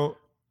zero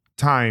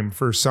time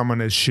for someone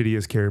as shitty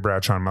as Carrie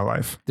Bradshaw in my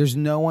life. There's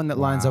no one that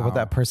lines up with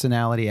that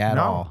personality at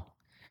No. all.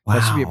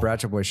 That should be a Wow.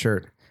 Bradshaw Boy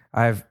shirt.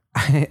 I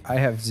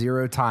have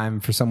zero time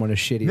for someone as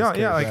shitty No, as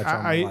Carrie yeah, like Bradshaw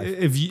in my life.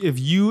 if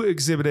you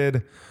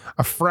exhibited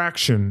a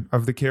fraction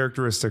of the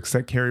characteristics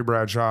that Carrie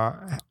Bradshaw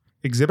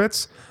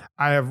exhibits,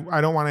 I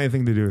don't want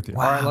anything to do with you.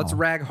 All right, let's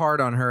rag hard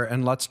on her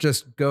and let's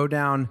just go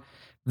down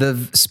the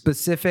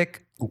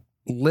specific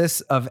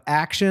list of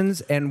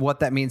actions and what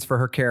that means for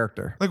her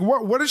character. Like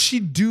what does she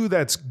do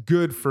that's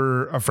good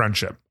for a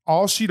friendship?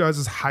 All she does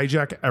is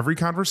hijack every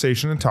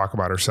conversation and talk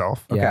about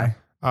herself. Okay.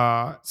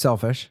 Uh,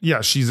 Selfish. yeah,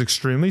 she's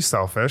extremely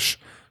selfish.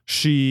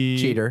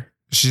 Cheater.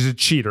 She's a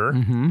cheater.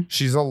 Mm-hmm.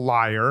 She's a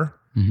liar.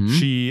 Mm-hmm.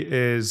 She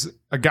is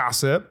a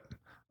gossip.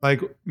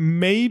 Like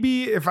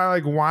maybe if I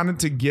like wanted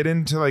to get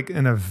into like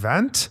an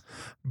event,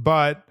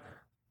 but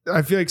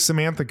I feel like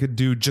Samantha could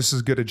do just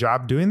as good a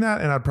job doing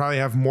that, and I'd probably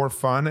have more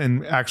fun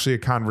and actually a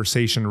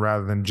conversation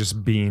rather than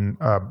just being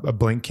a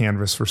blank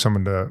canvas for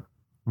someone to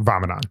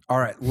vomit on. All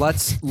right,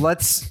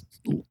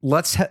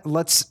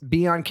 let's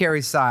be on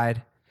Carrie's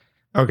side.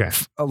 Okay.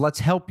 Let's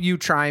help you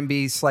try and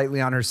be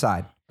slightly on her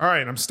side. All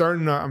right. I'm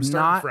starting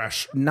Not-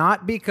 fresh.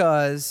 Not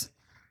because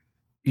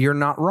you're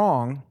not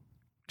wrong,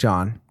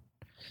 John,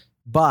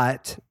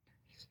 but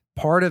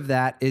part of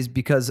that is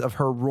because of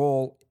her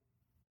role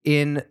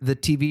in the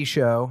TV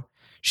show.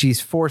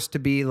 She's forced to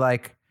be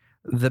like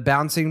the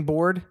bouncing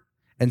board.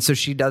 And so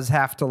she does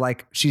have to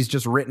like, she's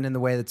just written in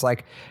the way that's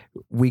like,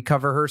 we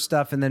cover her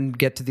stuff and then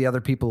get to the other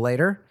people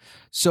later.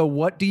 So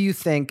what do you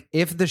think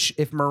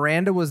if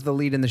Miranda was the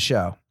lead in the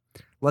show?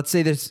 Let's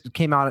say this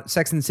came out,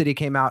 Sex and the City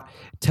came out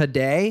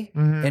today,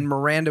 and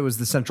Miranda was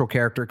the central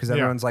character because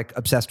everyone's like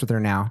obsessed with her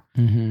now.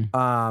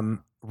 Mm-hmm.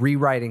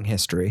 Rewriting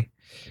history,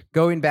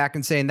 going back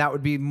and saying that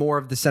would be more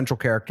of the central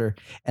character.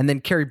 And then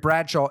Carrie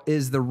Bradshaw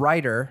is the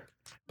writer,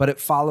 but it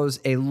follows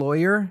a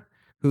lawyer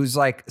who's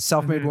like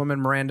self-made woman,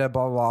 Miranda,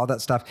 blah, blah, blah, all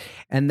that stuff.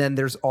 And then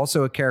there's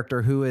also a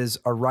character who is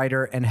a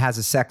writer and has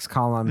a sex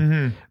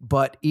column,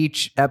 but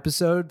each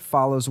episode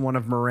follows one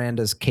of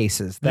Miranda's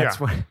cases. That's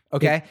what,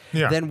 okay.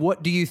 Yeah. Then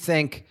what do you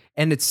think?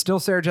 And it's still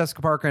Sarah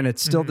Jessica Parker and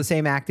it's still the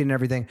same acting and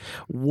everything.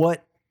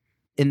 What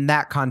in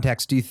that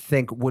context do you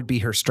think would be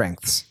her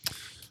strengths?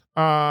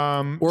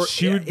 Or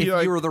she would be if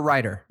like, you were the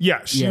writer.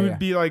 yeah, she would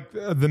be like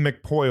the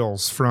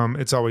McPoyles from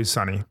It's Always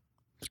Sunny.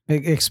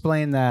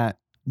 Explain that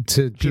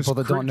to people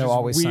that don't know just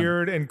Always Sunny.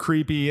 weird and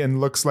creepy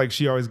and looks like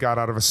she always got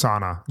out of a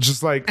sauna.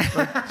 Just like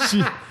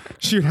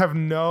she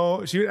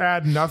would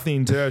add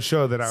nothing to a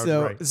show that I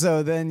would write.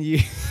 So then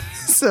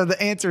so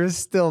the answer is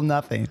still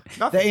nothing.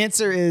 The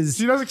answer is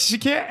She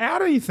can't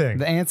add anything.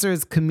 the answer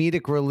is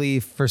comedic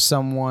relief for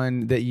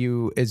someone that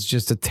is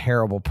just a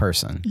terrible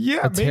person.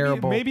 Yeah,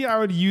 maybe I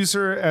would use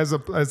her as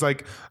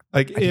like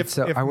if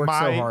I worked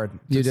so hard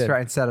to try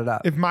and set it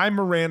up. If my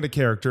Miranda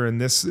character in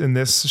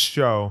this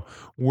show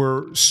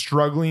were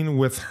struggling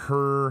with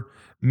her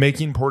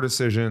making poor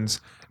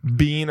decisions,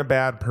 being a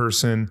bad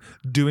person,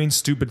 doing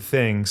stupid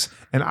things,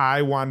 and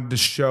I wanted to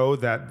show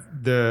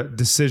that the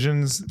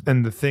decisions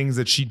and the things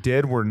that she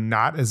did were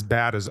not as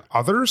bad as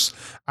others,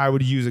 I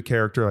would use a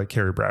character like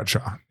Carrie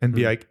Bradshaw and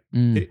be like,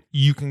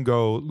 you can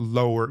go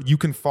lower, you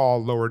can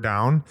fall lower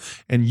down,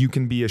 and you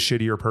can be a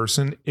shittier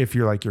person if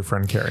you're like your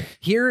friend Carrie.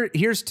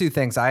 Here's two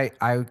things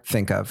I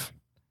think of.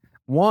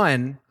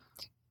 One,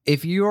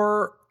 if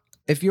your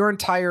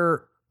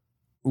entire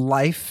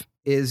life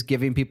is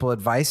giving people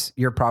advice,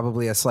 you're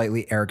probably a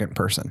slightly arrogant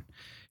person.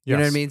 You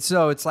know what I mean?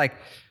 So it's like,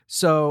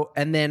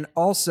 and then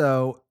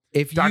also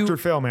if Dr.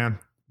 Phil, man,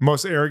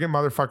 most arrogant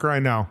motherfucker I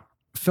know.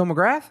 Phil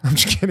McGrath? I'm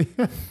just kidding.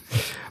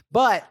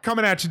 But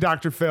Coming at you,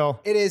 Dr. Phil.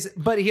 it is,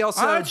 but he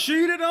also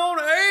cheated on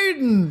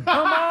Aiden.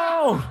 come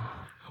on.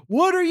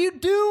 What are you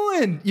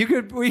doing? We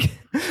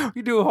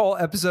could do a whole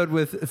episode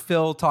with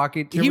Phil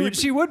talking.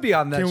 She would be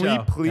on that Can show.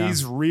 we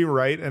please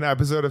rewrite an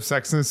episode of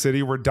Sex and the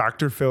City where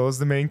Dr. Phil is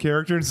the main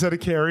character instead of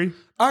Carrie?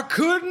 I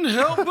couldn't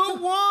help but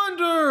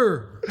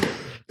wonder.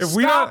 If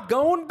we Stop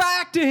don't, going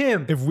back to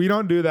him. if we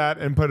don't do that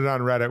and put it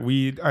on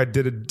Reddit, I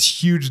did a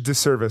huge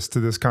disservice to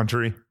this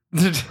country.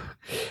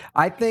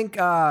 I think,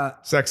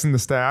 Sex in the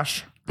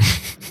Stash.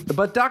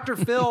 but Dr.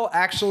 Phil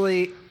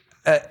actually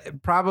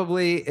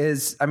probably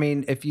is. I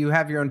mean, if you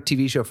have your own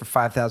TV show for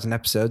 5,000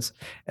 episodes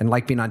and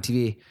like being on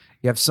TV,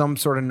 you have some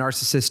sort of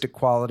narcissistic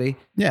quality.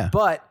 Yeah.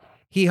 But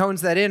he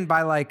hones that in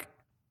by like,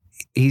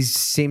 he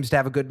seems to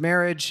have a good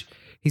marriage.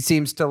 He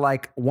seems to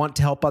like want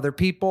to help other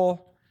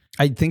people.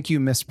 I think you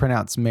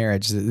mispronounced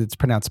marriage. It's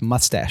pronounced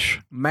mustache.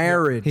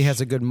 Marriage. He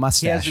has a good He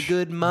mustache. has a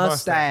good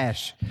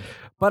mustache.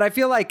 But I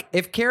feel like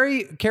if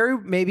Carrie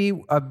maybe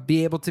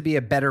be able to be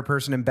a better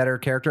person and better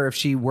character if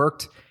she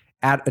worked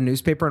at a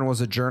newspaper and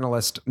was a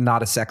journalist,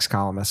 not a sex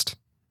columnist.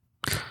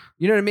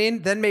 You know what I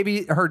mean? Then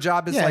maybe her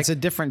job is it's a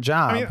different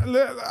job. I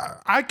mean,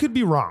 I could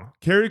be wrong.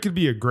 Carrie could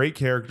be a great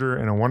character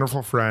and a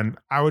wonderful friend.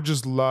 I would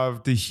just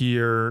love to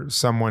hear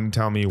someone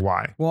tell me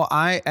why. Well,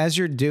 as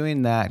you're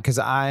doing that, because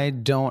I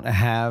don't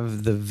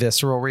have the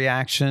visceral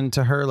reaction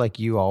to her like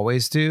you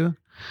always do.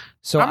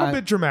 So I'm a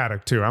bit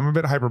dramatic too. I'm a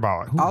bit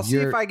hyperbolic. I'll see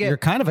if I get. You're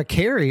kind of a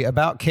Carrie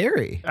about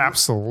Carrie.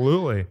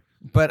 Absolutely.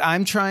 But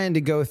I'm trying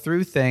to go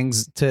through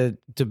things to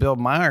build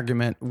my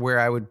argument where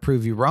I would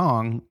prove you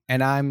wrong.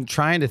 And I'm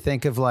trying to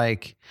think of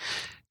like,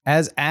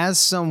 as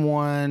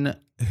someone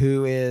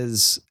who a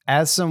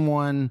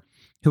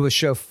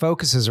show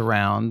focuses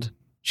around,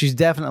 she's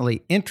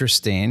definitely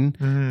interesting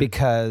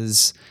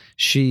because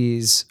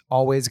she's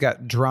always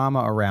got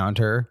drama around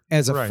her.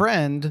 As a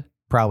friend,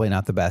 probably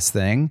not the best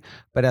thing,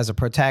 but as a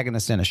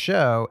protagonist in a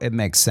show, it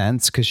makes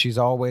sense because she's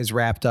always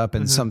wrapped up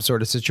in some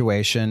sort of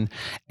situation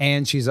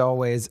and she's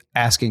always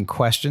asking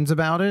questions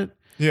about it.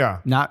 Yeah.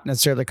 Not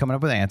necessarily coming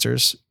up with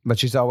answers, but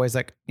she's always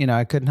like,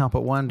 I couldn't help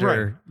but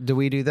wonder, do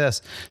we do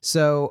this?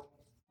 So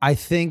I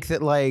think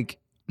that like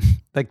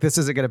this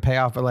isn't going to pay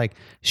off, but like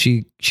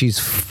she's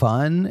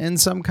fun in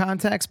some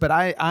context, but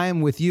I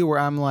am with you where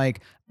I'm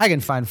like, I can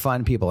find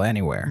fun people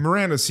anywhere.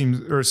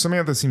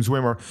 Samantha seems way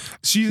more.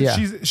 She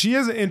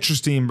is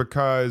interesting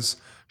because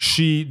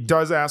she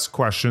does ask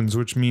questions,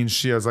 which means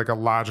she has like a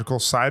logical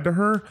side to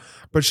her,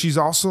 but she's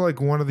also like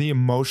one of the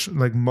most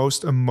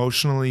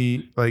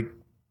emotionally like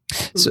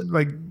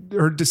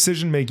her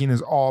decision making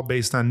is all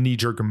based on knee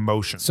jerk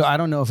emotion. So I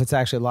don't know if it's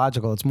actually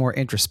logical. It's more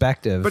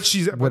introspective. But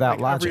she's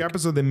without logic. Every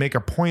episode they make a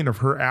point of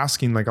her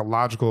asking like a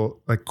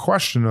logical like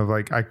question of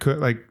like I could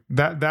like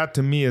that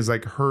to me is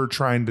like her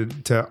trying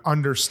to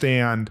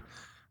understand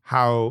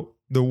how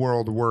the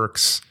world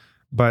works.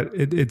 But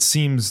it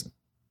seems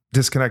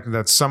disconnected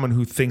that someone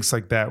who thinks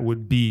like that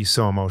would be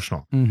so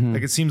emotional. Mm-hmm.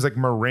 Like it seems like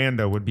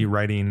Miranda would be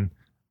writing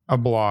a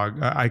blog.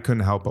 I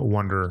couldn't help but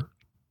wonder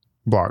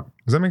blog.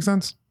 Does that make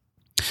sense?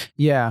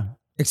 Yeah.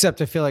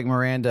 Except I feel like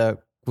Miranda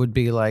would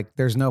be like,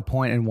 there's no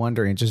point in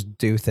wondering, just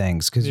do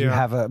things because you Yeah.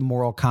 have a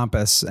moral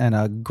compass and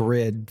a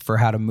grid for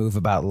how to move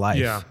about life.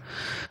 Yeah.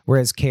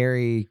 Whereas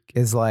Carrie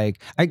is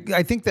like,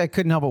 I think that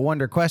couldn't help but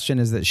wonder question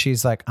is that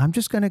she's like, I'm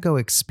just going to go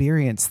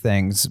experience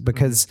things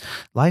because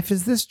life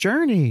is this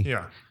journey.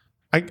 Yeah.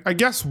 I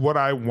guess what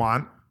I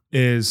want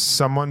is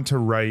someone to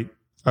write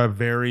a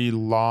very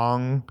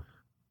long,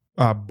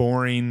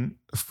 boring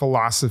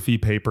philosophy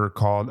paper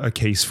called A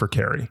Case for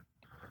Carrie.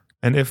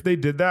 And if they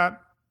did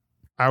that,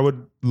 I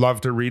would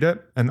love to read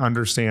it and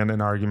understand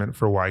an argument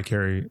for why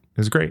Carrie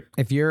is great.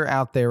 If you're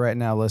out there right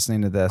now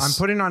listening to this, I'm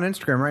putting on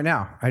Instagram right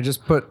now. I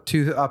just put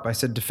 2 up. I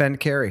said defend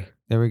Carrie.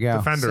 there we go.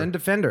 Defender. Send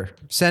defender.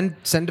 Send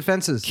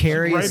defenses.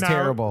 Carrie Right is now,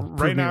 terrible. Prove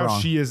right me now,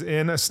 wrong. she is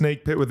in a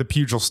snake pit with a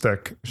pugil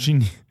stick.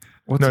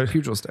 What's No. a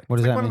pugil stick? What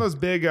does Like that one mean? of those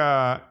big,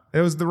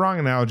 it was the wrong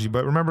analogy,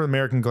 but remember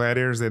American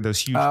Gladiators? They had those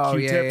huge Oh,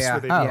 Q-tips yeah. where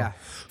they Yeah.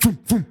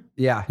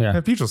 Yeah. Yeah.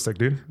 a pugil stick,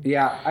 dude.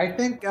 Yeah, I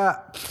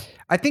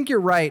think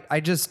you're right. I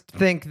just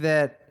think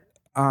that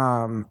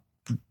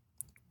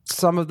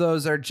some of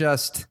those are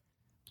just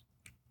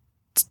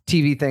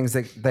TV things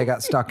that they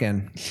got stuck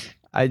in.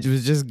 I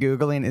was just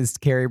Googling, is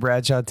Carrie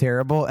Bradshaw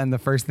terrible? And the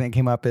first thing that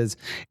came up is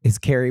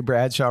Carrie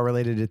Bradshaw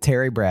related to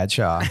Terry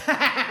Bradshaw?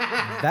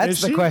 That's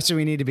Is the she? question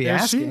we need to be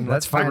Is she? asking.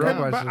 Let's That's find the real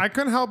out. question. But I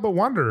couldn't help but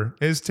wonder,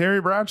 is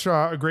Terry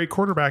Bradshaw a great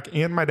quarterback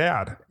and my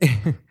dad?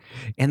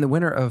 And the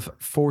winner of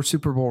 4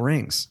 Super Bowl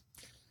rings.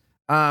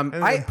 And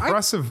an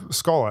impressive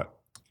skullet.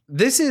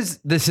 This is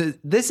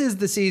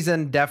the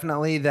season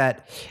definitely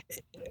that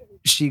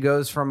she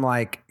goes from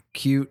like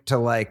cute to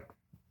like,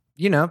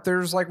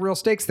 there's like real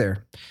stakes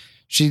there.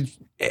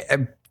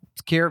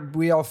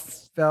 We all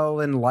fell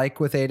in like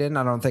with Aiden.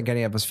 I don't think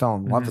any of us fell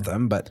in love with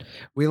him, but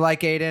we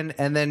like Aiden.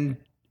 And then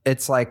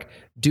it's like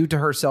due to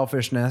her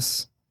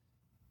selfishness,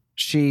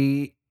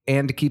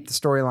 and to keep the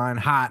storyline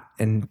hot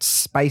and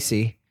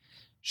spicy,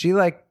 she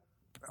like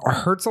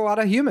hurts a lot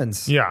of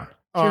humans. Yeah.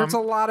 She hurts a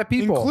lot of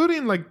people.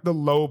 Including like the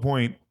low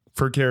point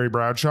for Carrie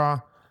Bradshaw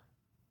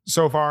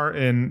so far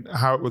in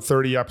with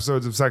 30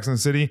 episodes of Sex and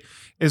the City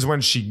is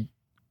when she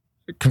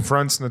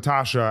confronts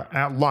Natasha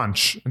at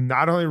lunch, and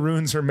not only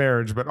ruins her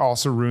marriage, but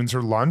also ruins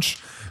her lunch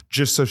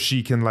just so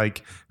she can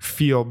like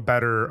feel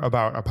better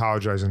about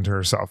apologizing to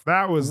herself.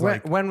 That was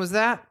when was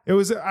that? it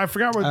was, I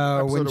forgot what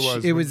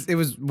episode it was. It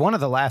was one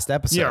of the last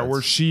episodes. Yeah,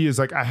 where she is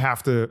like, I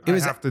have to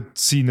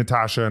see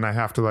Natasha and I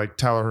have to like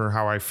tell her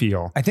how I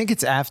feel. I think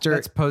it's after.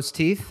 That's post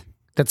teeth.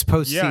 That's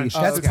post. Yeah, That's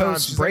she's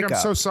post like, breakup. I'm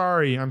so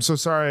sorry. I'm so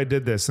sorry I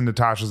did this. And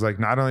Natasha's like,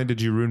 not only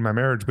did you ruin my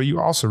marriage, but you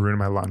also ruined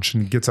my lunch,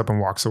 and gets up and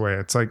walks away.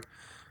 It's like,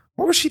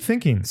 what was she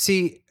thinking?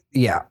 See,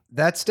 yeah,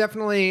 that's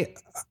definitely,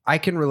 I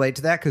can relate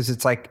to that because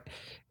it's like,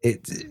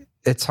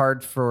 it's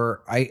hard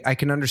for, I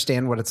can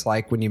understand what it's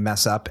like when you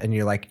mess up and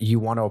you're like, you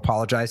want to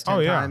apologize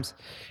 10 times.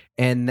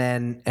 And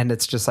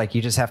it's just like,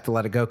 you just have to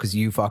let it go because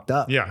you fucked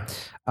up. Yeah.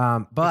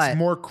 But It's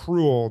more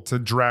cruel to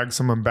drag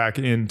someone back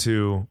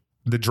into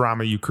the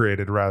drama you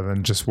created rather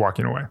than just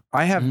walking away.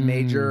 I have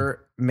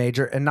major,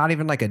 and not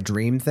even like a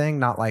dream thing,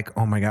 not like,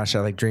 oh my gosh, I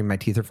like dream my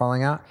teeth are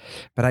falling out.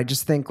 But I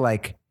just think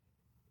like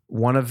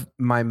one of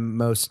my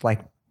most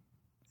like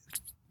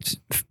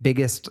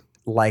biggest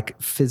like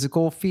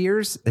physical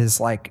fears is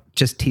like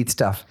just teeth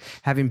stuff,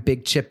 having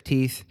big chipped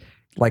teeth,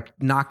 like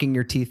knocking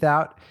your teeth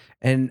out.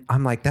 And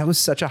I'm like, that was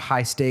such a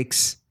high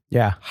stakes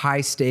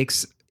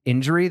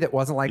injury that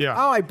wasn't like,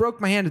 oh, I broke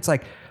my hand. It's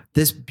like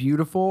this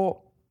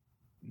beautiful,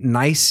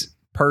 nice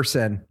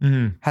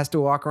person has to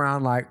walk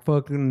around like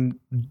fucking.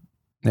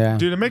 Yeah.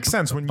 Dude, it makes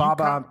sense. When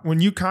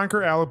you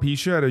conquer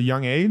alopecia at a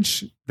young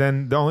age,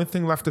 then the only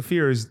thing left to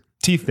fear is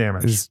teeth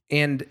damage.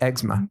 And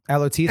eczema.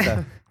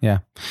 Alopecia. Yeah.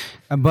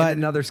 But But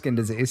another skin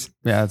disease.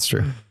 yeah, that's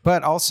true.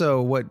 But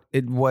also what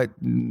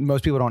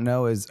most people don't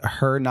know is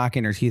her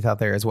knocking her teeth out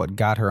there is what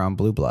got her on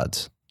Blue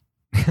Bloods.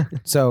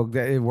 So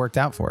it worked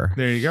out for her.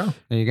 There you go.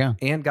 There you go.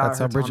 And got That's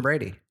her how Tom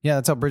Brady. Yeah,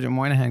 that's how Bridget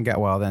Moynihan got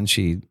well. Then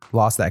she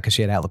lost that because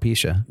she had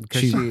alopecia.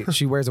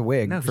 She wears a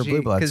wig No, for she-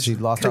 Blue Bloods. 'cause- She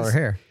lost all her 'cause-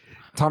 hair.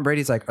 Tom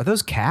Brady's like, are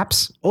those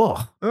caps?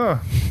 Oh, Ugh.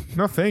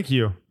 No, thank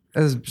you. it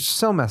was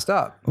so messed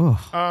up.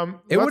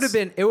 It would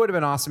have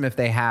been awesome if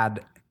they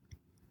had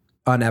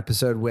an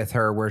episode with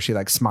her where she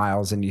like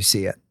smiles and you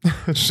see it.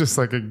 It's just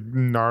like a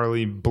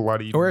gnarly,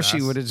 bloody Or mess.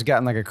 she would have just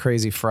gotten like a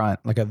crazy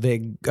front, like a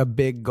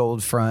big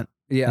gold front.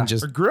 Yeah. And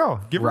just A grill.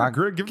 Give rock-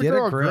 her a grill. Give the get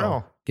girl a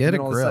grill. Get And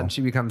a all of a sudden grill.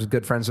 she becomes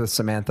good friends with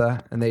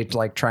Samantha and they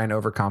like try and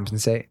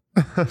overcompensate.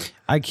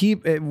 I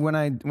keep it when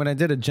I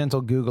did a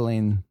gentle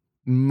Googling,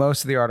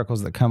 most of the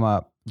articles that come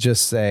up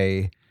just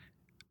say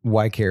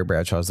why Carrie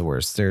Bradshaw is the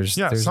worst. There's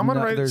Someone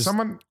no- write there's-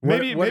 someone. What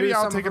Maybe do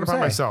I'll some take of it them upon say?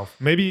 myself.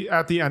 Maybe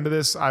at the end of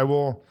this, I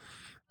will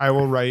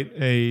write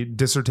a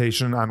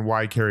dissertation on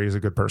why Carrie is a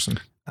good person.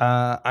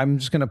 I'm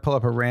just gonna pull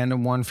up a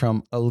random one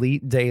from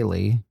Elite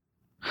Daily.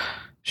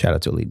 Shout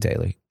out to Elite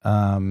Daily.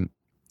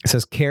 It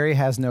says Carrie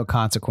has no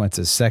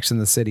consequences. Sex and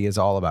the City is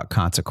all about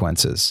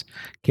consequences.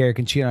 Carrie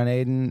can cheat on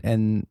Aiden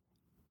and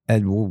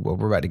and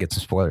we're about to get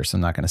some spoilers, so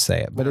I'm not going to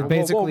say it. But it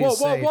basically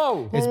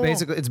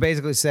it's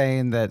basically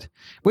saying that,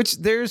 which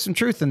there's some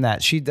truth in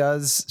that. She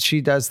does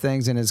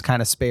things and is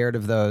kind of spared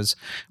of those,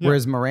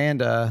 whereas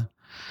Miranda,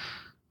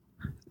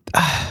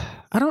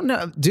 I don't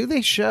know. Did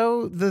they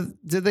show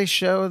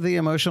the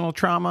emotional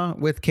trauma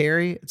with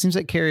Carrie? It seems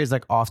like Carrie is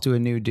like off to a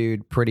new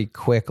dude pretty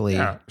quickly.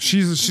 Yeah,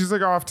 she's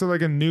like off to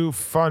like a new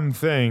fun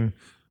thing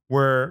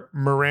where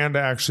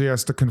Miranda actually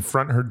has to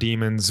confront her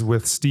demons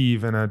with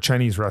Steve in a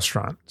Chinese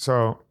restaurant.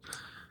 So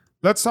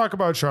let's talk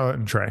about Charlotte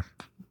and Trey.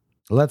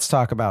 Let's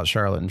talk about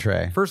Charlotte and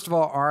Trey. First of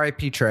all,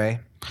 R.I.P.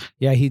 Trey.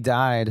 Yeah, he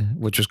died,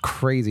 which was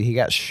crazy. He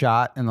got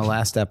shot in the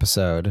last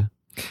episode.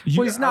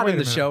 Well, he's not in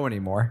the show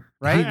anymore,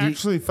 right? I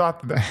actually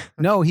thought that.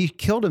 No, he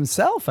killed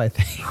himself, I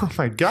think. Oh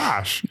my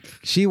gosh.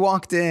 She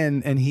walked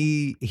in and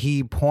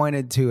he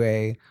pointed to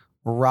a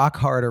rock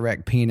hard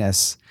erect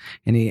penis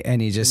and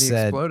he just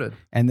said exploded.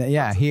 And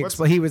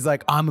he was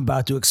like, I'm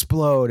about to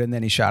explode, and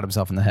then he shot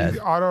himself in the head.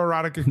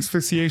 Autoerotic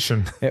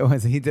asphyxiation.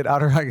 He did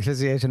autoerotic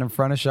asphyxiation in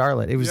front of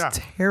Charlotte. It was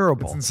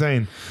terrible. It's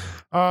insane.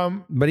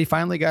 But he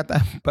finally got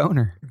that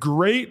boner.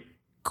 Great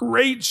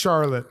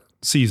Charlotte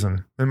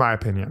season, in my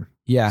opinion.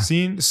 Yeah.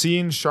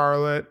 Seeing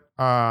Charlotte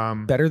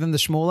better than the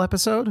Shmuel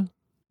episode?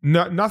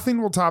 No,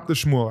 nothing will top the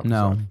Shmuel episode.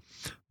 No.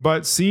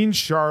 But seeing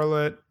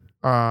Charlotte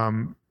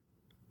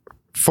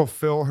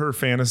fulfill her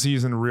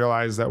fantasies and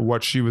realize that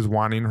what she was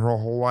wanting her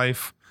whole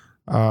life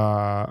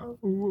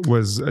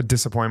was a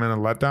disappointment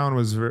and letdown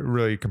was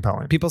really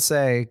compelling. People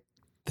say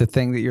the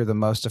thing that you're the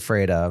most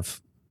afraid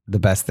of, the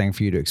best thing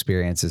for you to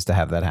experience is to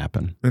have that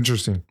happen.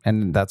 Interesting.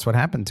 And that's what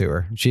happened to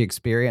her. She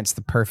experienced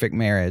the perfect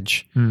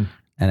marriage and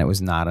it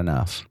was not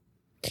enough.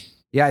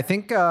 Yeah, I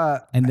think...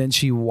 and then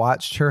she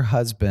watched her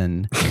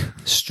husband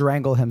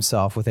strangle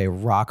himself with a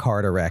rock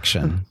hard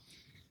erection.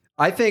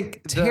 I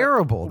think...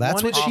 Terrible.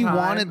 That's what she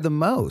wanted the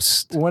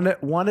most. One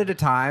at a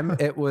time,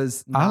 it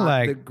was not I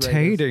like the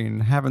greatest.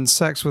 tating, having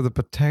sex with a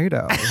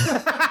potato.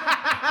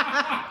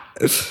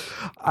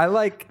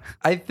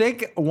 I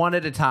think one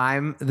at a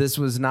time, this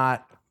was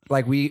not...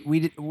 Like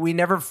we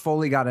never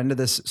fully got into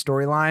this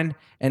storyline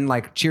and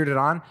like cheered it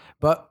on.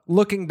 But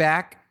looking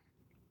back,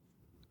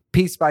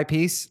 piece by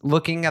piece,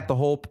 looking at the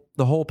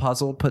whole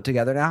puzzle put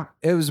together now,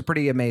 it was a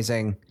pretty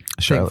amazing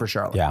thing for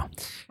Charlotte. Yeah.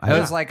 It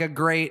was like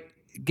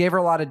gave her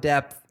a lot of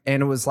depth,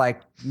 and it was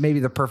like maybe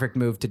the perfect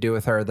move to do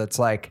with her. That's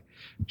like,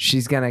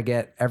 she's going to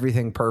get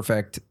everything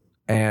perfect.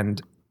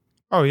 And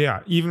oh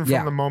yeah. Even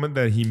from the moment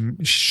that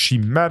she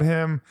met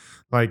him,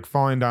 like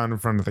falling down in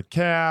front of the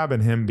cab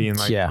and him being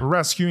like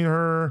rescuing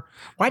her.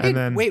 Why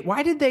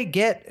did they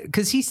get,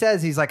 because he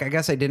says, he's like, I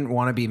guess I didn't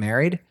want to be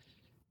married,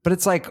 but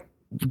it's like,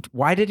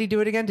 why did he do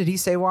it again? Did he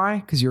say why?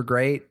 Because you're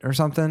great or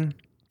something?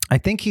 I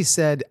think he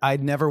said,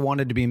 I'd never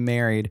wanted to be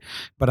married,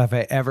 but if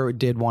I ever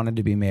did wanted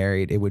to be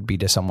married, it would be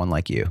to someone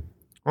like you.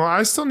 Well,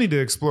 I still need to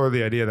explore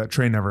the idea that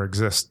Trey never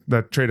exists,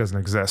 that Trey doesn't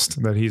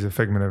exist, that he's a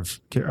figment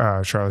of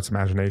Charlotte's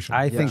imagination.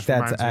 I think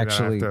that's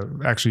actually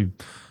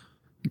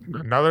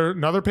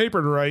another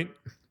paper to write.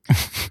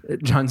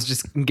 John's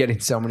just getting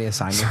so many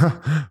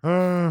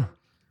assignments.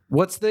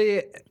 What's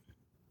the...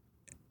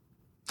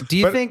 Do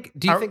you think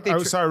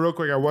they... sorry, real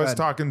quick. I was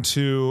talking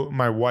to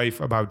my wife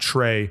about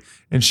Trey,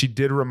 and she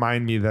did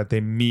remind me that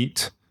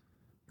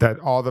that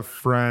all the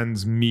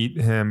friends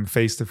meet him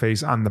face to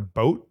face on the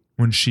boat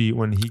when he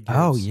gets.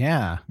 Oh,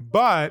 yeah.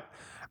 But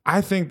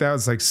I think that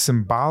was like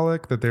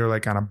symbolic that they were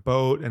like on a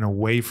boat and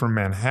away from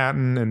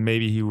Manhattan, and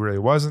maybe he really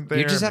wasn't there.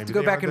 You just have to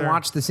go back and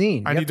watch the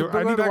scene. I need to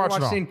watch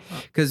it all.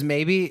 Because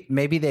maybe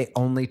they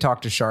only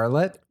talked to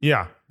Charlotte.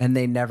 Yeah. And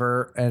they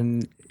never,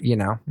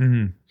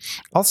 Mm-hmm.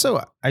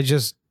 Also,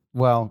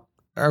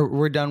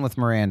 we're done with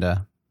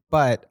Miranda,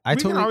 but we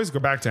can always go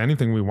back to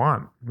anything we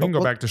want. We can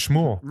go back to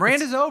Shmuel.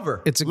 Miranda's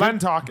over. It's a Len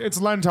talk.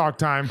 It's Len talk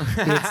time.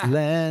 It's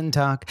Len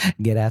talk.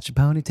 Get out your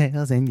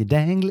ponytails and your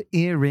dangly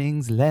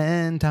earrings.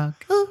 Len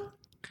talk.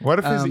 What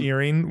if his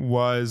earring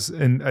was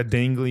a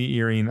dangly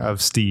earring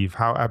of Steve?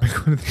 How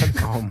epic would that be?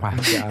 Oh my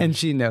god! And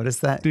she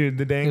noticed that. Dude,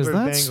 the dangler. Is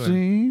that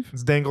Steve?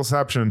 It's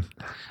dangleception.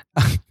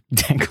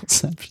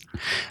 Dangleception.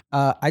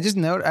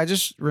 I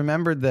just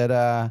remembered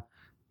that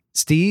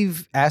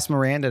Steve asked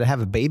Miranda to have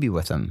a baby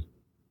with him.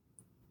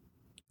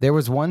 There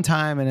was one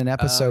time in an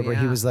episode where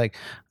he was like,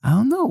 I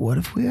don't know, what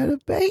if we had a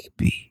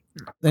baby?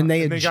 And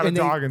they got a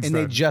dog instead. And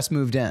they just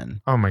moved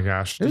in. Oh my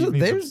gosh. He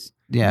needs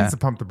to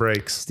pump the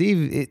brakes.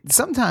 Steve,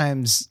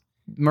 sometimes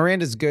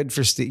Miranda's good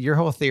for Steve. Your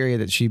whole theory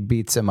that she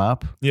beats him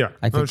up,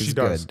 I think is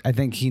good. I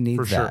think he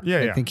needs that.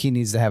 Sure. I think he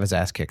needs to have his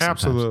ass kicked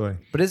sometimes. Absolutely.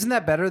 But isn't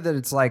that better that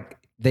it's like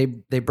they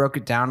broke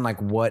it down like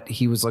what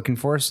he was looking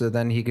for, so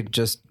then he could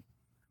just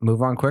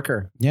move on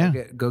quicker. Yeah.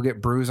 Go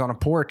get bruised on a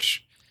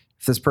porch.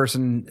 If this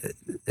person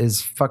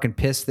is fucking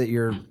pissed that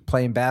you're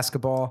playing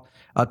basketball,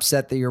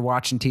 upset that you're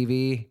watching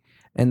TV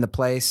in the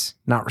place,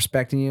 not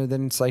respecting you,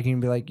 then it's like you can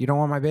be like, you don't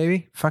want my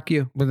baby? Fuck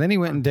you. But then he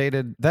went and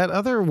dated that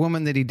other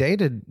woman that he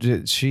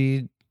dated.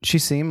 She she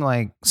seemed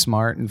like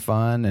smart and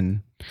fun,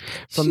 and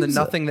From the she's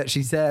nothing that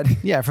she said.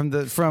 from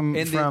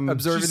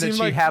Observing that seemed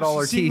she had all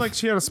her seemed teeth. like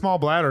she had a small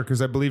bladder because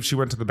I believe she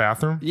went to the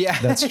bathroom. Yeah.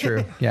 that's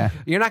true. Yeah.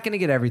 You're not going to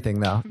get everything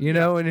though. You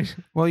know, and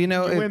Well, You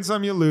win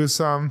some, you lose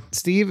some.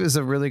 Steve is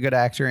a really good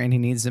actor, and he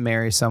needs to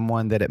marry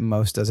someone that at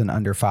most does an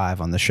under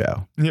 5 on the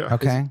show. Yeah.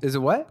 Okay. is it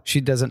what?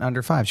 She does an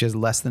under 5. She has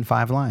less than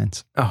 5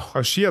 lines.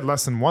 Oh, she had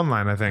less than one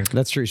line, I think.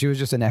 That's true. She was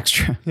just an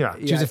extra. Yeah.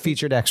 She was a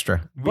featured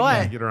extra. We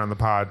can't get her on the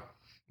pod.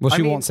 Well,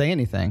 she mean- won't say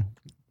anything.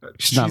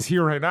 She's not-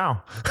 here right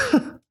now.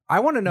 I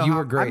want to know. You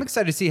were great. I'm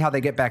excited to see how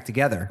they get back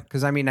together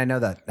because I mean I know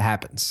that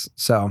happens.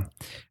 So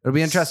it'll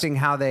be interesting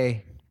how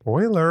they.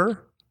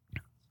 Spoiler.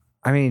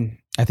 I mean,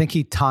 I think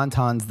he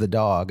tauntauns the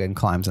dog and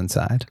climbs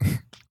inside,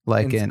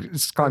 like in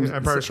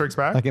Empire Strikes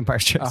Back. Empire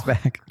Strikes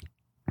Back.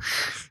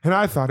 And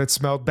I thought it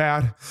smelled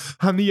bad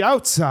on the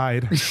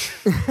outside. Is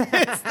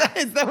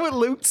that what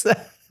Luke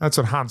said? That's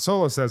what Han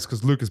Solo says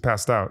because Luke is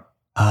passed out.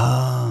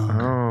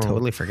 Oh,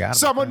 totally forgot. about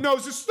Someone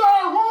knows the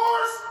Star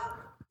Wars.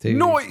 Dude,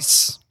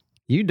 noise.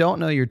 you don't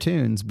know your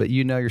tunes, but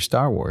you know your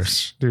Star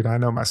Wars. Dude, I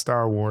know my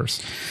Star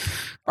Wars.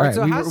 All right.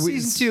 So we how's were- we-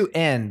 season 2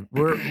 end?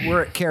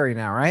 We're at Carrie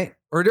now, right?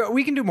 Or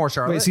we can do more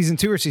Charlotte. Wait, season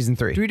 2 or season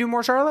 3? Do we do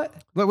more Charlotte?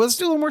 Let's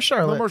do a little more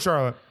Charlotte. No more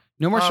Charlotte.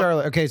 No more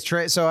Charlotte. Okay, it's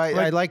Trey. So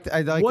I like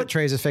that what-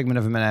 Trey's a figment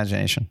of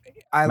imagination.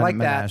 I like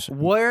that.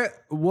 Menage.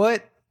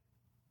 What?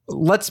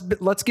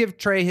 Let's give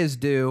Trey his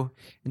due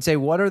and say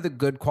what are the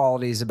good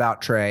qualities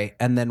about Trey,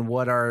 and then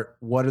what are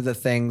the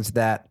things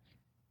that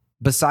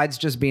besides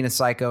just being a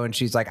psycho and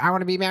she's like I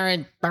want to be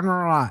married blah,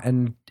 blah, blah,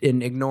 and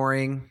in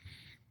ignoring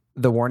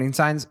the warning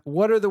signs,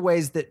 what are the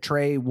ways that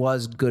Trey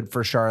was good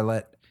for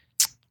Charlotte?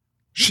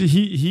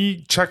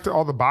 He checked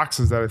all the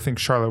boxes that I think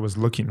Charlotte was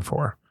looking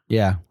for.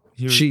 Yeah.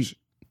 Go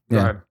Yeah.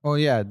 ahead. Oh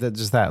yeah,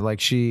 just that. Like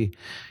she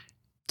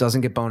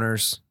Doesn't get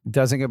boners.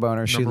 doesn't get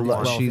boners. She Number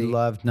one. she Wealthy.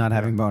 loved not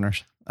having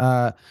boners.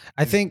 I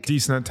think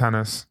Decent at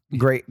tennis.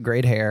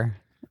 great hair.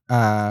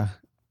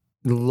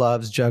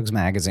 Loves Jugs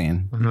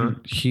magazine.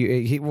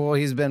 Mhm.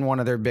 He's been one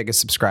of their biggest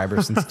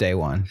subscribers since day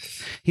one.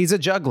 He's a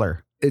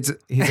juggler. He's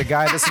a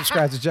guy that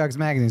subscribes to Jugs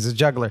magazine. He's a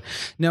juggler.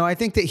 No, I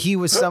think that he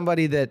was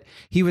somebody that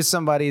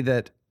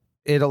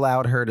it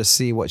allowed her to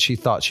see what she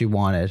thought she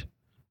wanted,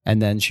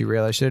 and then she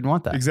realized she didn't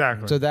want that.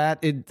 Exactly. So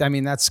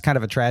that's kind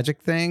of a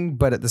tragic thing,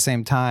 but at the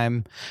same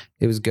time,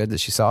 it was good that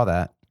she saw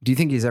that. Do you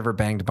think he's ever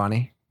banged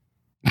Bunny?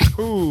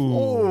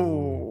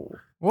 Ooh.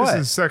 What?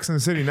 This is Sex and the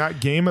City, not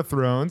Game of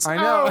Thrones. I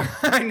know.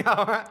 I know.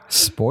 I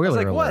Spoiler was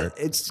like, alert! what?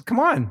 It's come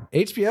on,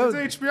 It's HBO.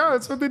 HBO.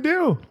 That's what they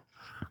do.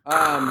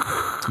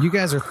 You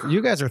guys are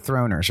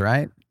throners,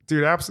 right?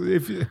 Dude,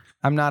 absolutely.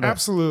 I'm not.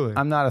 Absolutely.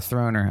 I'm not a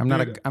throner. I'm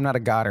not a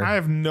godder. I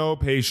have no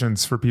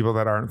patience for people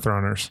that aren't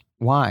throners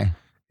Why?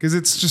 because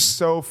it's just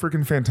so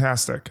freaking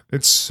fantastic.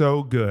 It's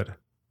so good.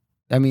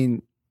 I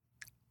mean,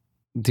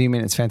 do you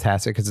mean it's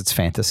fantastic because it's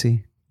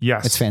fantasy?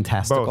 Yes. It's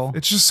fantastical. Both.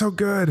 It's just so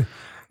good.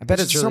 I bet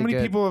it's so really many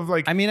good. people have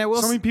like. I mean, I will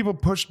So s- many people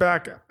pushed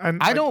back,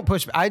 and I like, don't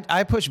push.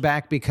 I push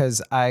back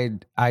because I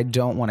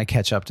don't want to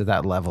catch up to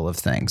that level of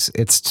things.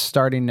 It's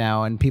starting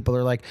now, and people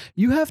are like,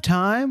 "You have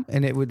time,"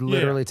 and it would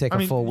literally Yeah. take I a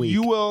mean, full week.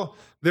 You will.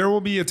 There will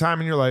be a time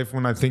in your life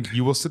when I think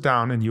you will sit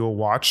down and you will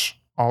watch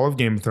all of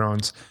Game of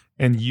Thrones,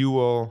 and you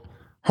will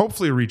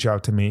hopefully reach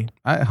out to me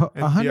I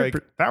and be like,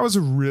 "That was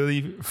a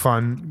really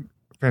fun,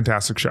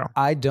 fantastic show."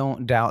 I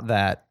don't doubt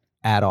that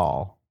at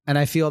all, and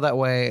I feel that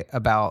way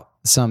about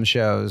some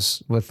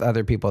shows with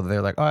other people.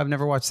 They're like, "Oh, I've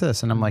never watched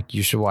this," and I'm like,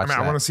 "You should watch I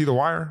that." want to see The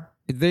Wire.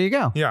 There you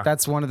go. Yeah.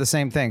 That's one of the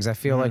same things. I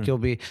feel like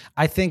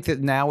I think that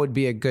now would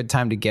be a good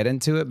time to get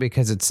into it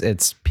because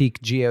it's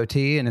peak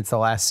GOT and it's the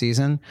last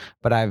season,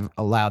 but I've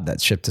allowed that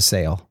ship to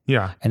sail.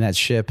 Yeah, And that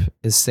ship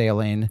is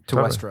sailing To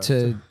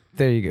Westeros.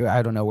 there you go.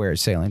 I don't know where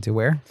it's sailing to.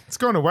 Where? it's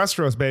going to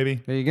Westeros,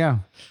 baby. There you go.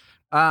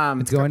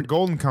 It's Going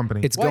Golden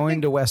Company. it's Well, I going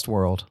think- to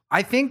Westworld.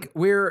 I think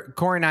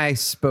Corey and I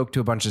spoke to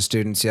a bunch of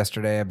students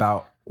yesterday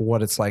about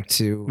what it's like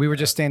to. We were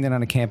just standing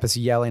on a campus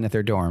yelling at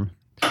their dorm.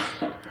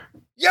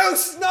 Yo,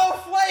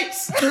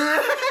 snowflakes!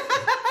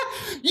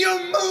 You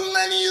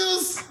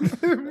millennials!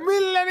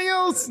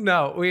 Millennials!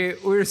 No, we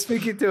were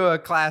speaking to a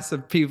class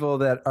of people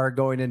that are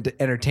going into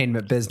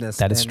entertainment business.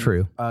 That is and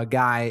true. A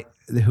guy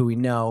who we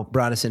know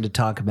brought us in to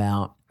talk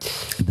about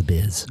The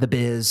biz. the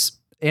biz.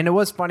 And it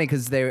was funny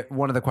because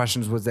one of the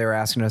questions was they were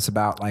asking us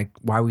about like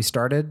why we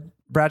started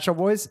Bradshaw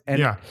Boys. And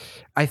Yeah.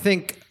 I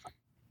think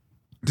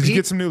Did you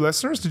get some new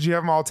listeners? Did you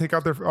have them all take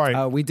out their? All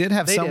right. We did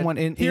have They someone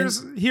in.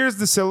 Here's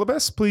the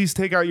syllabus. Please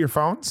take out your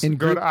phones In and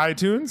go group- to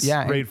iTunes.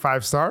 Yeah, Rate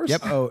 5 stars.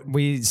 Yep. Oh,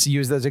 we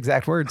use those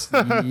exact words.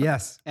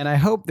 yes. And I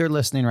hope they're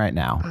listening right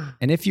now.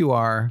 And if you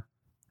are,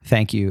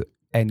 thank you.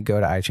 And go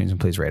to iTunes and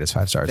please rate us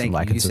 5 stars Thank and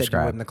like you. You and said you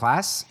subscribe. would in the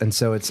class, and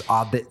so it's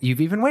odd that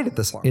you've even waited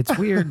this long. It's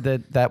weird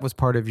that was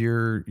part of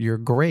your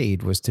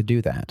grade was to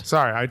do that.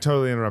 Sorry, I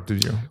totally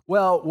interrupted you.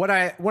 Well, what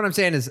I'm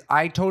saying is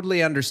I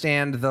totally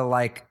understand the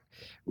like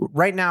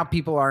right now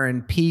people are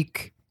in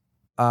peak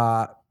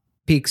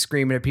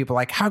screaming at people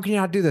like, how can you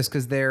not do this?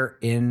 Because they're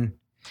in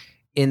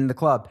the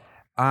club.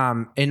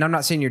 And I'm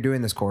not saying you're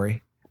doing this,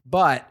 Corey,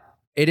 but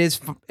it is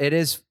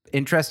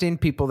interesting.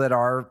 People that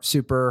are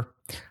super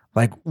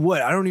like,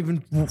 what? I don't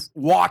even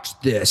watch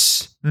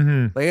this.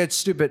 Mhm. Like, it's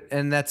stupid.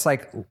 And that's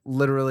like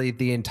literally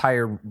the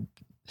entire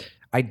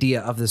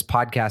idea of this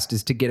podcast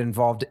is to get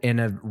involved in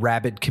a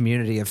rabid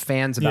community of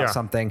fans about Yeah.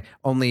 something,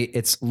 only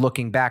it's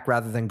looking back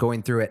rather than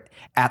going through it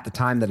at the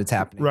time that it's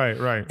happening.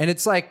 Right. And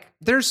it's like,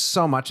 there's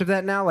so much of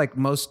that now. Like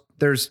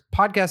there's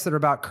podcasts that are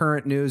about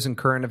current news and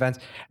current events.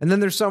 And then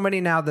there's so many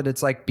now that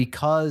it's like,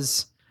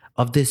 because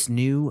of this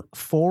new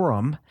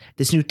forum,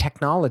 this new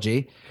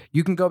technology,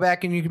 you can go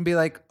back and you can be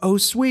like, oh,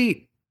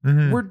 sweet.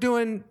 We're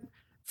doing,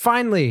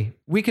 finally,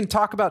 we can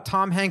talk about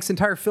Tom Hanks'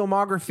 entire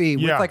filmography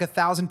with Yeah. like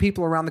 1,000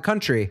 people around the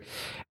country.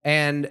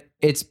 And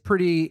it's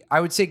pretty, I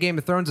would say Game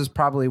of Thrones is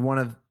probably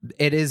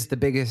it is the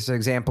biggest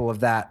example of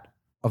that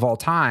of all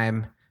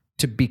time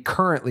to be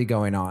currently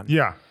going on.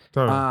 Yeah.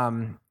 Totally.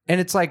 And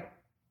it's like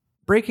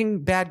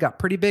Breaking Bad got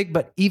pretty big,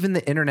 but even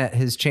the internet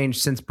has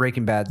changed since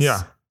Breaking Bad's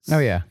Yeah. Oh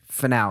yeah.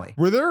 finale.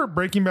 Were there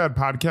Breaking Bad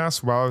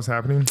podcasts while it was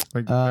happening?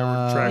 Like they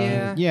were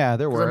tracking. Yeah.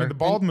 There 'Cause, were. I mean, the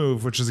Bald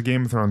Move, which is a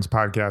Game of Thrones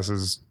podcast,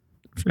 is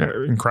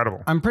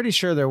incredible. I'm pretty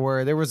sure there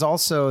were. There was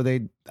also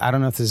I don't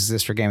know if this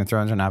exists for Game of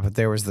Thrones or not, but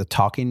there was the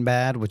Talking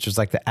Bad, which was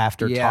like the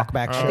after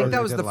talkback show. I think that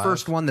they was did the live.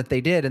 first one that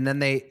they did, and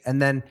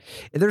then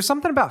there's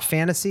something about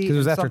fantasy. Because it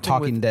was and after something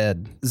Talking with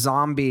Dead.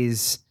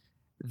 zombies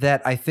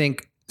that I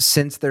think,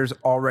 since there's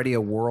already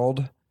a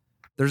world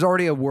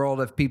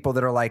of people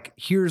that are like,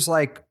 here's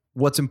like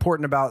what's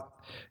important about,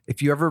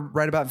 if you ever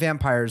write about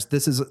vampires,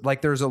 this is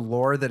like, there's a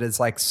lore that is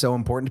like so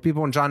important to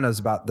people. And John knows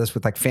about this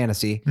with like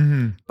fantasy,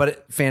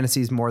 but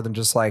fantasy is more than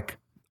just like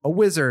a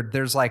wizard.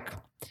 There's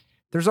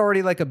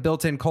already like a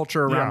built-in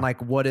culture around Yeah.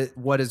 like what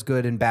is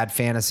good and bad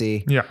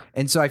fantasy. Yeah.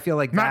 And so I feel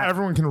like Not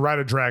everyone can ride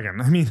a dragon.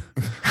 I mean,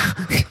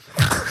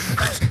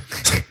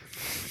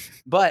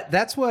 but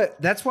that's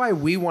why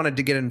we wanted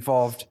to get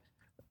involved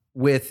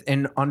with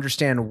and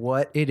understand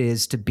what it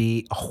is to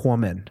be a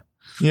woman,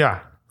 yeah.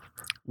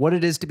 what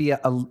it is to be a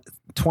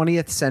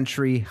 20th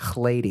century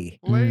lady.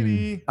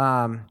 Lady.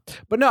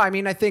 But no, I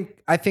mean, I think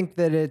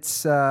that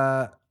it's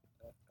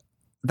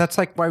that's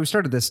like why we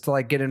started this, to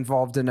like get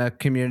involved in a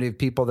community of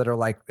people that are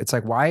like, it's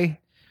like, why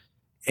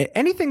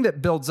anything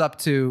that builds up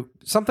to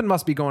something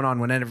must be going on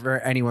whenever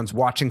anyone's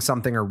watching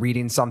something or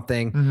reading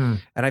something.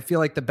 And I feel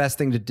like the best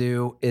thing to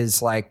do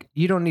is like,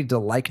 you don't need to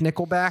like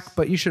Nickelback,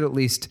 but you should at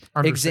least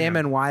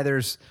examine why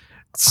there's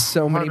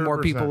so many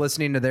more people 100%.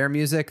 listening to their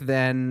music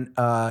than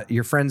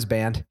your friend's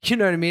band. You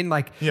know what I mean?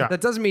 Like, Yeah.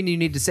 that doesn't mean you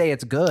need to say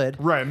it's good.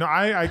 Right. No,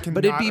 I But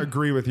it'd cannot be-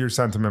 agree with your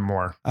sentiment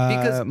more.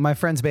 Because- My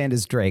friend's band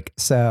is Drake,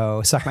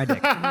 so suck my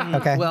dick.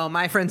 Okay. Well,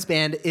 my friend's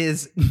band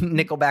is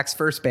Nickelback's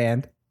first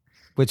band,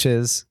 Which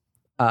is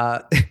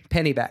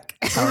Pennyback,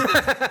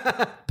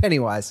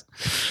 Pennywise.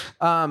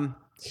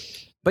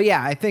 But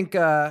yeah, I think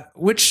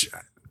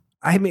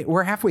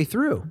we're halfway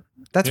through.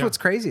 That's Yeah. what's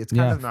crazy. It's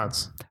kind Yeah. of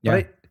Nuts.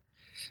 Yeah.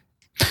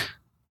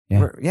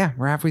 but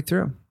we're halfway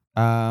through.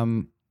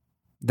 then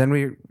Then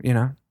we,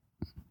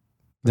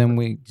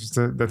 we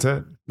That's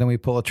it.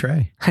 pull a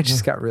tray. I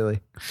just got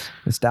really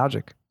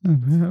nostalgic.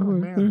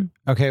 Man.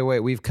 Okay, wait.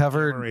 We've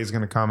covered. Ray's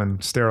going to come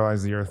and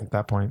sterilize the earth at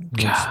that point.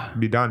 We'll just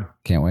be done.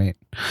 Can't wait.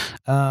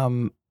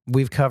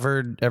 We've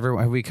covered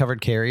everyone. Have we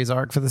covered Carrie's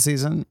arc for the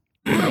season?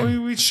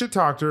 We should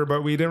talk to her,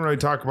 but we didn't really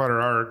talk about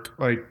her arc.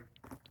 Like,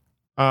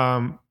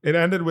 it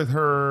ended with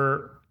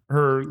her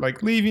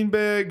like leaving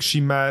big.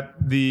 She met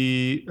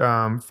the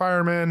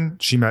fireman.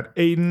 She met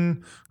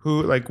Aiden,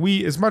 who like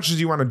as much as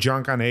you want to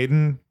junk on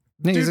Aiden,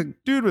 He's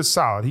dude was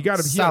solid. He had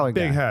a Solid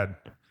big guy. head.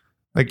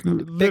 Like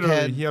literally,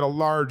 head. he had a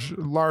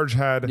large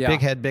head. Yeah. Big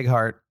head, big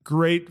heart.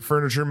 Great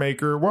furniture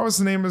maker. What was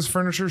the name of his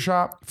furniture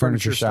shop?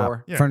 Furniture shop.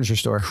 store. Yeah. Furniture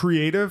store.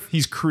 Creative.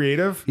 He's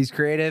creative. He's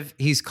creative.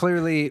 He's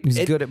clearly He's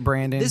good at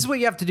branding. This is what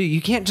you have to do.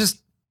 You can't just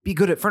be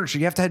good at furniture.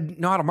 You have to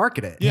know how to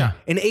market it. Yeah.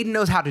 And Aiden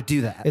knows how to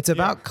do that. It's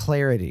about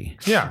clarity.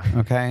 Yeah.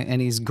 Okay.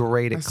 And he's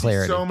great I at see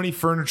clarity. so many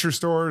furniture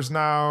stores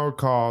now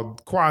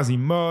called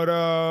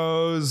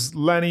Quasimodo's,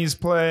 Lenny's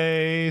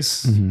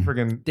Place,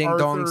 friggin' Ding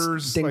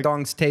Arthur's, dongs, ding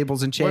dongs,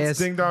 tables and What's chairs.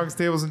 Ding Dongs,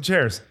 Tables and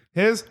Chairs?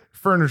 His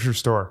furniture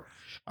store.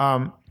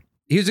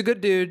 He was a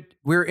good dude.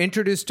 We were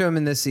introduced to him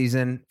in this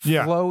season.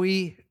 Yeah.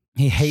 Flowy,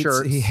 he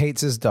shirts.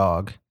 hates his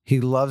dog. He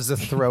loves to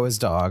throw his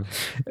dog.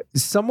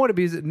 somewhat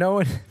abusive. No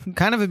one.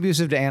 Kind of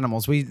abusive to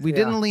animals. We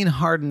didn't lean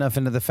hard enough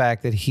into the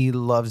fact that he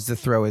loves to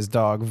throw his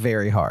dog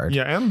very hard.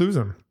 Yeah, and lose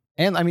him.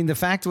 And I mean, the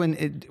fact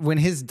when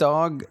his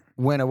dog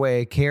went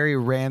away, Carrie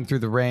ran through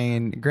the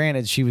rain.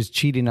 Granted, she was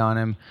cheating on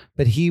him,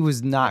 but he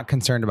was not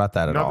concerned about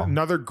that at all.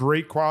 Another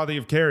great quality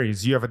of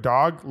Carrie's. You have a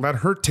dog, let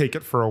her take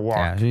it for a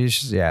walk.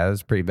 Yeah, it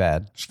was pretty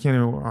bad. She can't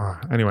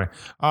even. Anyway,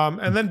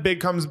 and then Big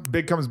comes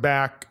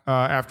back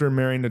after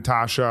marrying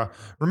Natasha.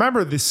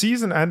 Remember,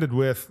 season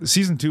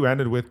 2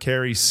 ended with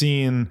Carrie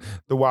seeing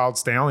the Wild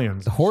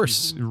Stallions, the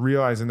horse,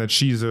 realizing that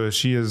she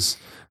is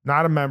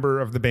not a member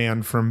of the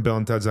band from Bill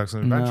and Ted's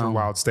Excellent Adventure,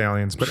 Wild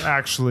Stallions, but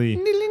actually,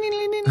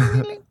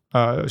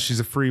 she's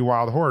a free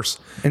wild horse.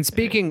 And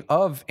speaking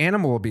of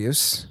animal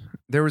abuse,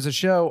 there was a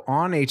show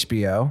on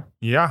HBO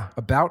Yeah,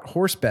 about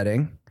horse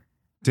betting.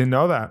 didn't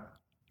know that.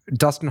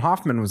 Dustin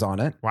Hoffman was on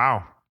it,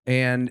 Wow.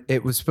 and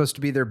it was supposed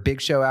to be their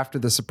big show after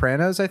The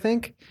Sopranos, I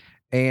think.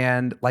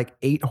 And like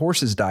 8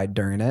 horses died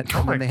during it,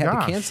 and my then they had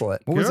gosh. to cancel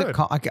it. What was it Good.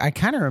 called? I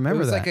kind of It remember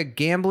was that. like a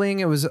gambling.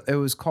 It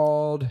was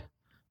called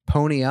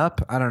Pony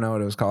Up. I don't know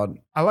what it was called.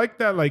 I like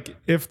that. Like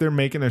if they're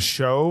making a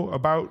show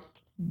about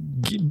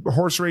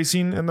horse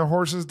racing and the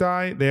horses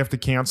die, they have to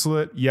cancel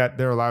it. Yet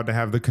they're allowed to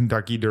have the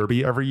Kentucky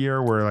Derby every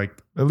year, where like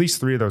at least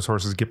 3 of those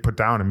horses get put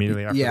down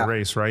immediately after Yeah. the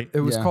race. Right?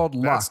 It was Yeah. called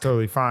Luck. That's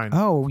totally fine.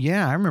 Oh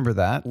yeah, I remember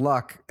that.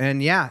 Luck.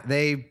 And yeah,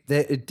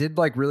 it did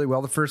like really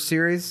well the first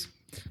series.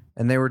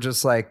 And they were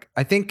just like,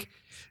 I think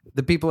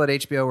the people at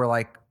HBO were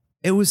like,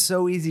 it was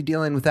so easy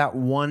dealing with that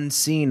one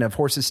scene of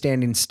horses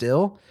standing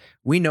still.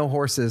 We know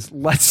horses.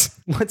 Let's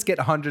get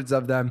hundreds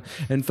of them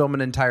and film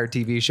an entire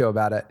TV show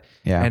about it.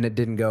 Yeah. And it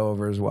didn't go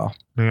over as well.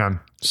 Man,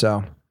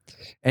 So,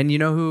 and you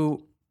know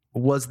who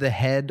was the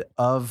head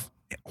of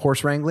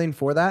horse wrangling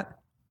for that?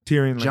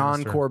 Tyrion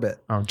John Lannister.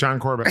 Corbett. Oh, John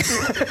Corbett.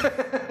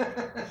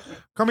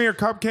 Come here,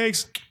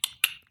 cupcakes.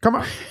 Come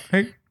on.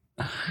 Hey,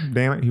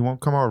 damn it, he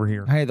won't come over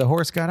here. Hey, the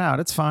horse got out.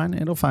 It's fine.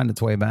 It'll find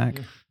its way back.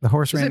 The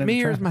horse Is ran it into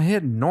me or is traffic. my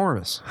head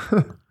enormous?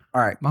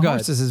 All right, My go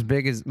horse ahead. is as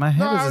big as my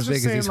head No, I is was as big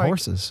just as saying, these like,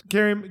 horses.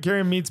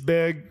 Carrie meets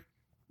Big.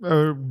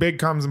 Big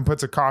comes and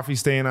puts a coffee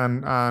stain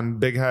on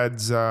Big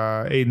Head's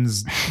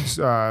Aiden's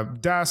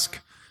desk.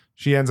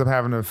 She ends up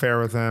having an affair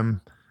with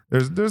him.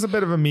 There's a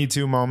bit of a Me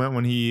Too moment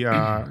when he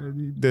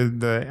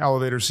the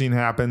elevator scene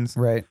happens,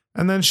 Right.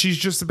 and then she's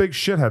just a big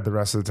shithead the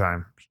rest of the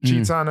time.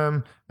 Cheats on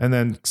him and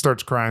then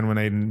starts crying when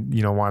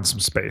Aiden wants some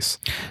space.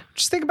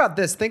 Just think about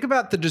this. Think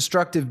about the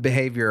destructive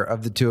behavior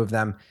of the two of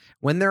them.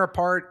 When they're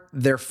apart,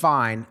 they're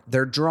fine.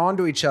 They're drawn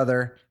to each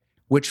other,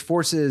 which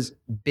forces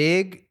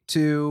Big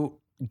to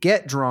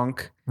get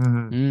drunk.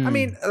 Mm-hmm. I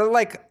mean,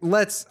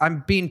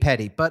 I'm being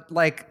petty, but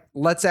like,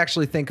 let's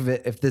actually think of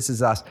it if this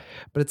is us.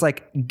 But it's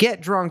like,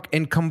 get drunk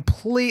and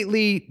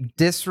completely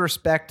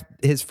disrespect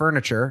his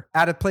furniture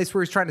at a place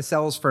where he's trying to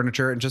sell his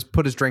furniture and just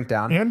put his drink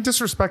down. And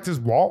disrespect his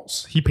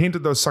walls. He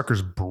painted those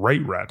suckers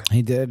bright red.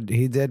 He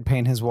did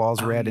paint his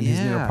walls red in his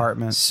new Yeah.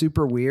 apartment.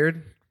 Super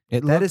weird.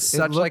 It That looks- is it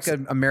such like looks-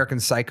 an American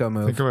Psycho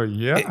move. Think about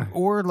yeah.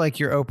 or like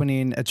you're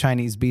opening a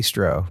Chinese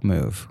bistro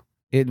move.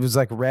 It was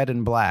like red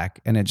and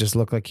black, and it just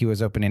looked like he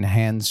was opening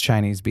Han's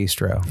Chinese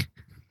Bistro,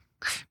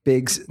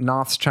 Big's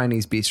Noth's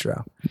Chinese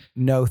Bistro.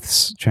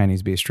 Noth's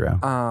Chinese Bistro.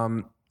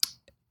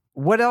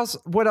 What else?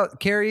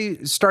 Carrie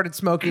started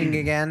smoking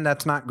again.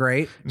 That's not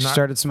great.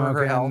 Started for her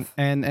smoking, health.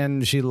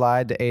 and she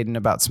lied to Aiden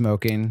about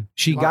smoking.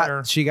 She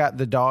Liar. got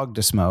the dog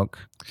to smoke.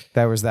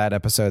 That was that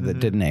episode that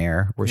didn't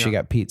air, where she Yeah.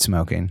 got Pete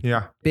smoking.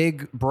 Yeah.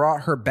 Big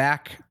brought her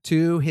back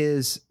to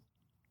his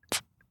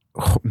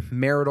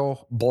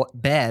marital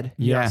bed.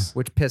 Yes.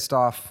 which pissed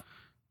off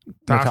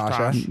Tosh, Natasha.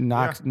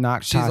 Tosh.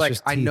 Knocked She's like,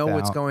 Tasha's I know teeth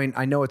what's out. going.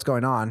 I know what's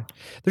going on.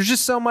 There's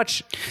just so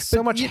much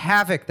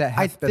havoc that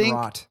I has been think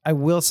wrought. I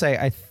will say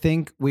I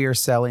think we are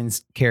selling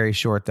Carrie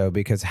short though,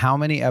 because how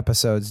many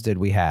episodes did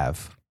we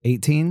have?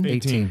 18?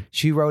 18.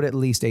 She wrote at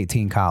least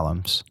 18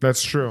 columns.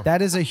 That's true.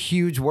 That is a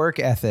huge work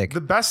ethic.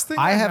 The best thing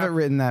I that haven't hap-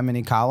 written that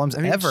many columns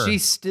I mean, ever. she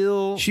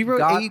wrote She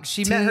met her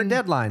 18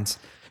 deadlines.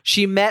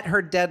 She met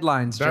her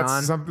deadlines, That's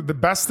John. something. The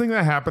best thing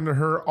that happened to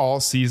her all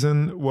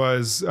season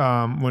was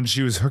when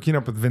she was hooking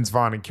up with Vince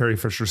Vaughn at Carrie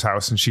Fisher's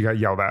house, and she got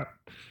yelled at.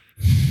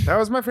 That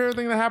was my favorite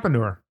thing that happened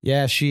to her.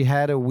 Yeah, she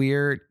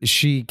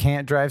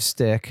can't drive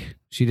stick.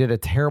 She did a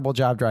terrible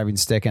job driving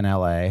stick in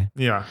LA.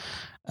 Yeah.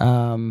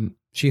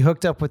 She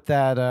hooked up with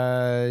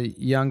that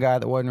young guy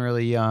that wasn't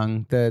really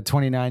young, the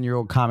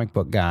 29-year-old comic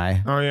book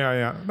guy. Oh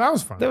yeah. That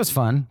was fun. That was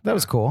fun. That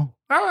was cool.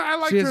 I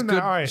liked she her has in good.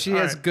 that. All right, she all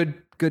has right.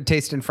 good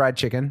taste in fried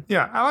chicken.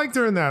 Yeah, I liked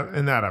her in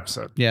that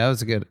episode. Yeah, that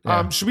was a good.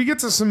 Yeah. Should we get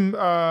to some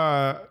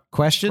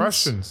Questions?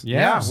 questions?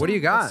 Yeah, what do you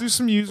got? Let's do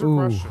some user Ooh.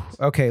 questions.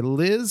 Okay,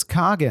 Liz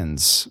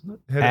Coggins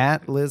Hit it.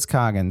 at Liz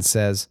Coggins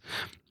says,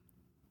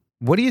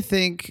 "What do you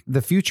think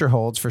the future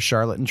holds for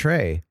Charlotte and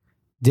Trey?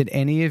 Did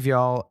any of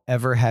y'all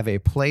ever have a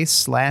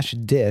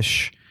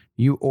place/dish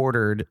you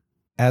ordered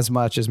as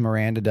much as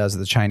Miranda does at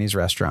the Chinese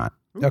restaurant?"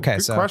 Ooh, Okay,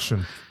 good so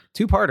question.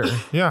 two-parter.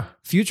 Yeah,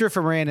 Future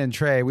for Miranda and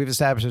Trey. We've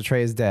established that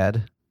Trey is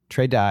dead.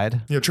 Trey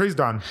died. yeah. Trey's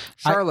done.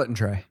 Charlotte and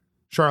Trey.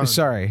 Charlotte.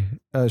 Sorry,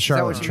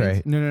 Charlotte what and she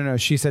Trey. No.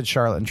 She said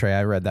Charlotte and Trey.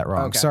 I read that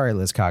wrong. Okay. Sorry,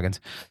 Liz Coggins.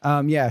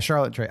 Yeah,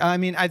 Charlotte and Trey. I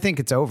mean, I think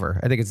it's over.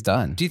 I think it's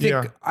done. Do you think?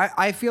 Yeah.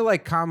 I feel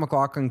like Kyle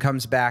MacLachlan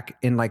comes back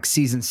in like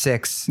season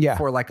 6 Yeah.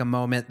 for like a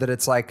moment that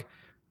it's like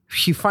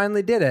he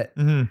finally did it.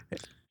 Mhm.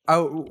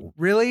 Oh,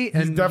 really?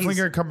 He's definitely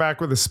going to come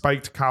back with a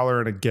spiked collar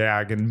and a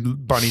gag,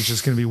 and Bunny's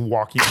just going to be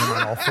walking him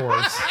on all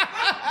fours.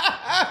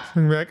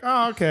 And be like,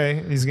 oh,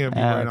 okay. He's going to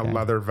be wearing a Okay.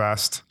 leather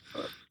vest.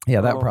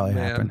 Yeah, that Oh, probably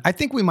man. happened. I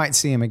think we might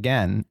see him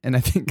again, and I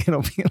think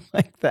it'll be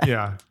like that.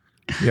 Yeah.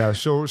 Yeah,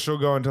 she'll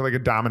go into like a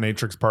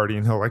dominatrix party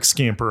and he'll like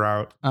scamper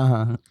out.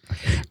 Uh-huh.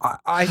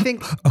 I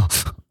think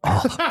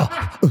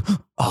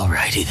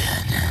Alrighty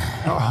then.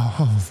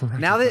 Oh,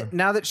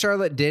 now that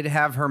Charlotte did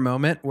have her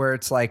moment where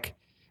it's like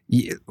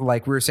we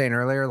were saying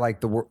earlier, like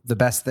the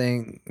best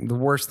thing, the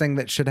worst thing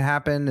that should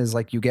happen is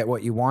like you get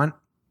what you want.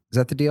 Is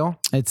that the deal?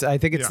 I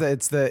think it's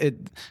the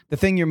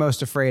thing you're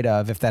most afraid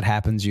of. If that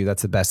happens to you,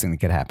 that's the best thing that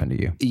could happen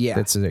to you. Yeah.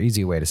 That's an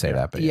easy way to say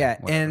that. But Yeah.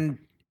 whatever.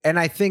 And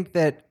I think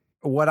that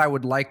what I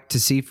would like to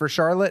see for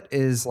Charlotte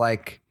is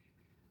like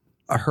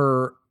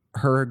her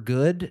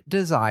good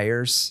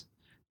desires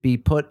be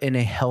put in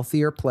a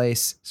healthier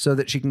place so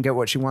that she can get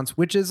what she wants,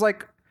 which is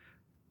like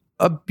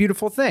a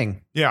beautiful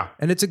thing. Yeah.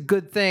 And it's a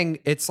good thing.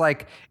 It's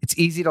like, it's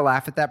easy to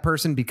laugh at that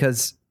person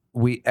because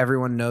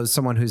everyone knows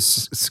someone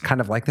who's kind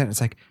of like that.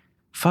 It's like,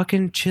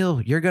 fucking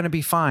chill. You're going to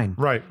be fine.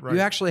 Right. You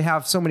actually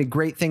have so many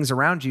great things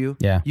around you.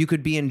 Yeah. You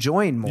could be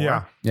enjoying more.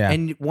 Yeah. Yeah.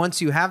 And once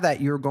you have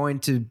that, you're going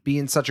to be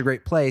in such a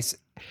great place.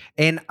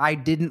 And I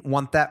didn't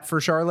want that for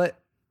Charlotte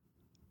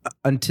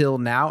until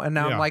now. And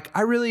now Yeah. I'm like,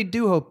 I really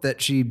do hope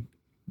that she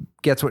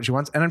gets what she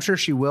wants. And I'm sure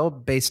she will,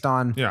 based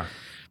on Yeah.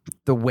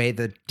 the way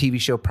the TV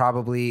show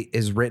probably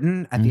is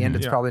written. At the end,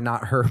 it's Yeah. probably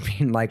not her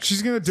being like,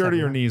 She's going to dirty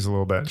her knees a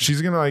little bit.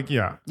 She's going to like, She's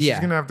Yeah.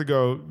 going to have to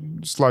go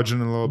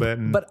sludging a little bit.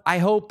 And but I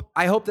hope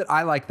that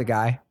I like the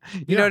guy.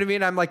 You know what I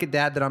mean? I'm like a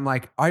dad that I'm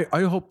like, I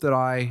hope that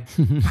I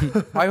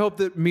hope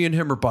that me and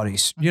him are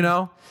buddies, you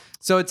know?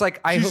 So it's like,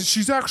 I hope.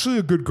 she's actually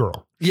a good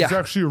girl. She's Yeah.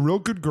 actually a real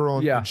good girl.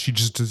 And, Yeah. and she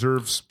just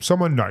deserves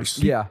someone nice.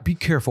 Yeah. Be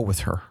careful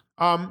with her.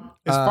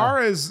 As far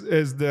as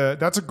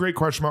that's a great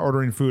question about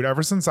ordering food.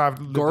 Ever since I've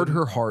lived Guard in-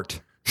 her heart.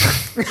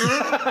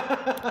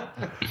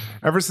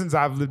 Ever since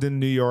I've lived in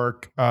New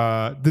York,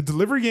 the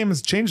delivery game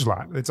has changed a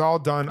lot. It's all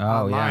done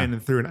online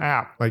and through an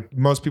app. Like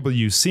most people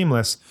use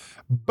Seamless,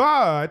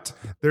 but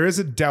there is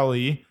a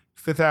deli,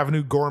 Fifth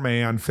Avenue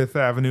Gourmet on Fifth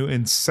Avenue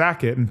in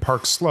Sackett in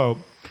Park Slope.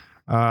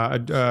 A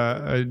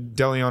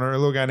deli owner, a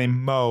little guy named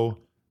Mo.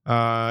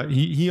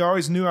 He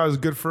always knew I was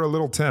good for a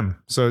little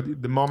Tim. So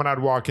the moment I'd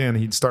walk in,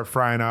 he'd start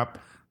frying up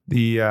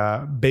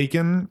the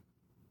bacon,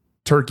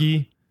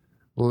 turkey,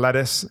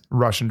 lettuce,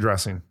 Russian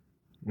dressing.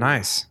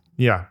 Nice.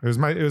 Yeah, it was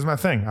my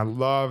thing. I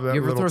love that. You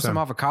ever little throw Tim. some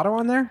avocado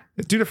on there?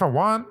 Dude, if I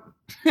want,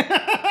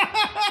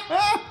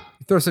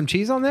 Throw some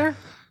cheese on there?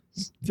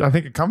 I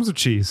think it comes with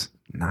cheese.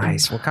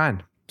 Nice. What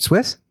kind?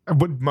 Swiss?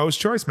 Most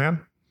choice, man.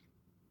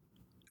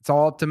 It's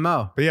all up to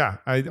Mo. But yeah,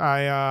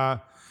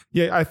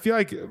 I feel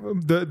like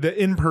the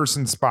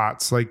in-person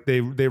spots, like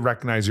they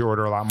recognize your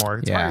order a lot more.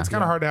 It's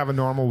kind of hard to have a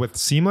normal with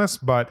Seamless,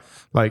 but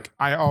like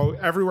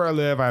everywhere I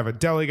live, I have a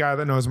deli guy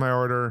that knows my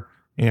order,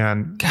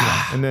 and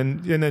and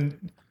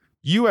then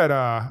you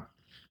at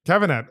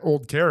Kevin at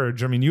Old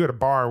Carriage. I mean, you had a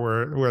bar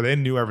where they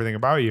knew everything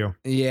about you.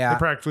 Yeah. They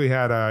practically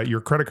had your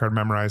credit card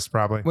memorized,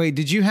 probably. Wait,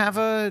 they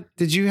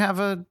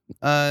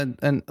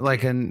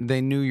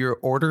knew your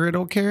order at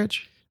Old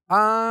Carriage?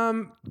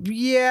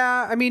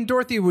 Yeah. I mean,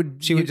 Dorothy would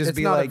just it's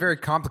be not like, a very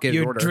complicated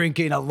You're order.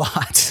 drinking a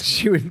lot.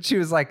 She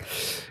was like,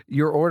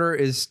 your order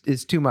is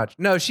too much.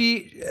 No,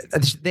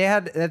 they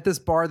had at this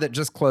bar that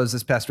just closed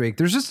this past week.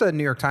 There's just a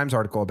New York Times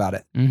article about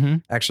it. Mm-hmm.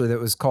 Actually, that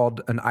was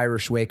called An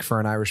Irish Wake for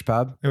an Irish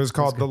Pub. It was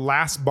called the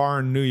last bar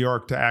in New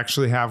York to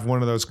actually have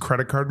one of those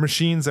credit card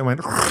machines that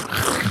went.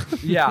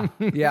 Yeah.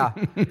 Yeah.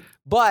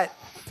 But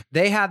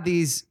they had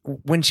these,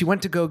 when she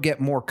went to go get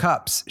more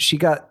cups, she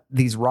got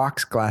these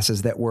rocks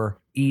glasses that were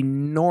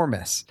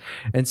enormous.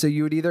 And so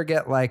you would either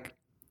get like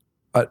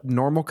a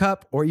normal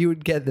cup or you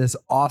would get this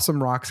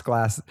awesome rocks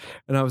glass.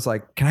 And I was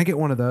like, can I get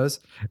one of those?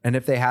 And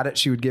if they had it,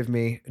 she would give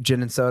me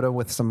gin and soda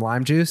with some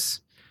lime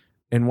juice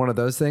in one of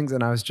those things.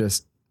 And I was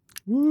just,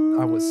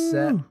 I was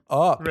set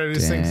up. Ready to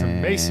sing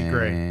some Macy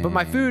Gray. But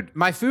my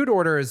food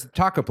order is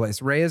Taco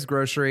Place, Reyes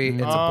Grocery.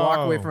 It's a block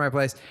away from my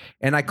place.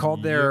 And I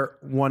called there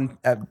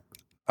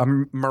a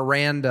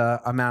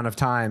Miranda amount of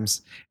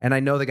times. And I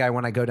know the guy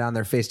when I go down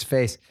there face to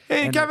face.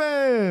 Hey, And-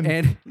 Kevin.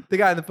 And the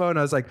guy on the phone,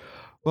 I was like,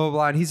 blah, blah,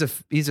 blah. And he's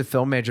a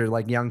film major,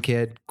 like young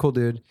kid, cool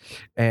dude.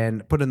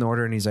 And put in the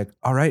order and he's like,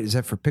 all right, is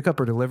that for pickup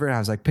or delivery? And I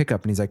was like,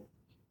 pickup. And he's like,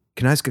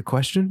 can I ask a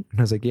question? And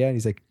I was like, yeah. And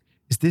he's like,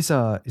 is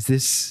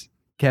this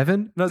Kevin?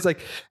 And I was like,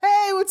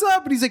 hey, what's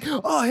up? And he's like,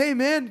 oh, hey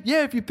man.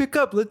 Yeah, if you pick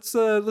up, let's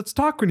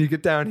talk when you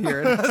get down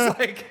here. And I was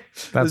like,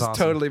 That's this awesome.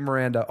 totally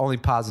Miranda, only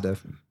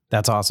positive.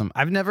 That's awesome.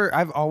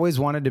 I've always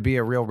wanted to be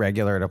a real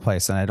regular at a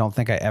place, and I don't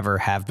think I ever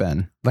have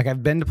been. Like,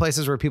 I've been to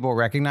places where people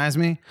recognize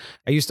me.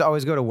 I used to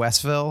always go to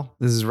Westville.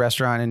 This is a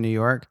restaurant in New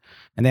York,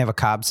 and they have a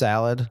Cobb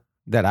salad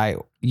that I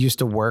used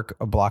to work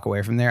a block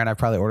away from there, and I've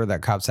probably ordered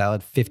that Cobb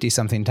salad 50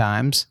 something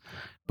times.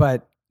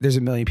 But there's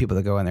a million people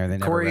that go in there and they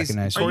never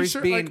recognize you. Corey's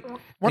sure? being Like,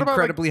 what about,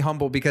 incredibly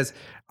humble because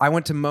I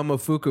went to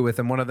Momofuku with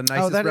him, one of the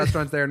nicest that is-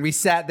 restaurants there, and we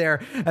sat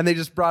there and they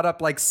just brought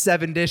up like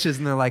 7 dishes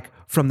and they're like,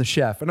 from the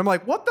chef. And I'm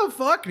like, what the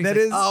fuck? And he's That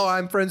like, is- oh,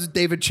 I'm friends with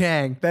David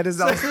Chang. That is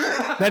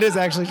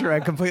actually true. I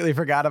completely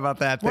forgot about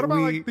that. What about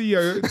like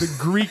the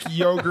Greek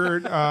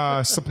yogurt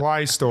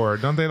supply store?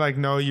 Don't they like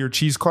know your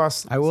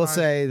cheesecloth? I will size?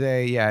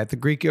 say at the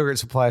Greek yogurt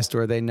supply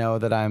store, they know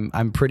that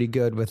I'm pretty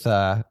good with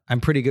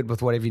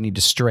whatever you need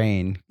to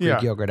strain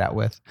Greek yogurt out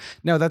with.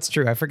 No, that's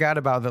true. I forgot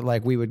about that.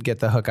 Like we would get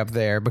the hookup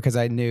there because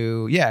I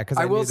knew. Yeah, because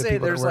I will knew the say people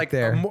that there's worked like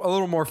there. a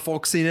little more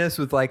folksiness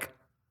with like,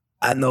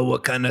 I know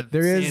what kind of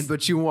There is-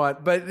 sandwich you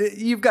want, but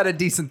you've got a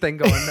decent thing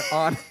going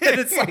on. And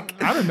it's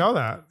like I didn't know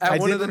that. at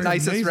one of the It's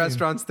nicest amazing.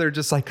 restaurants, they're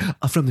just like,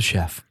 from the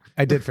chef.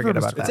 I did forget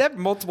about It's that.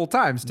 happened multiple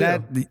times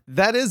too.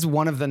 That is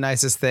one of the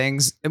nicest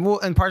things,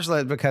 and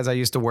partially because I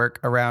used to work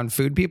around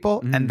food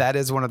people, and that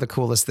is one of the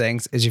coolest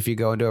things. Is if you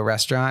go into a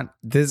restaurant.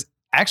 This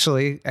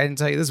actually, I didn't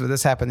tell you this, but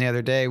this happened the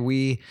other day.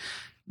 We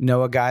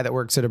know a guy that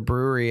works at a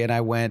brewery, and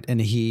I went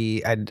and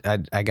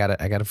I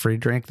got a free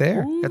drink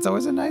there. That's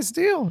always a nice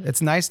deal.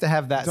 It's nice to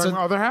have that. Talking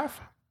about other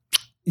half?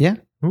 Yeah.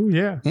 Oh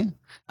yeah.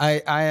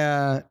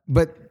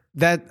 But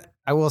that.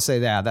 I will say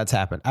that's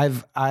happened.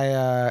 And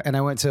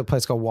I went to a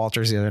place called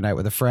Walters the other night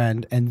with a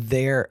friend, and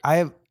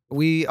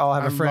we all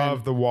have a friend. I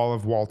love the wall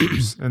of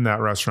Walters in that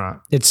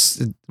restaurant.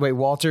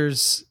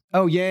 Walters.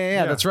 Oh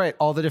yeah. That's right.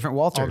 All the different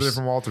Walters. All the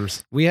different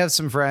Walters. We have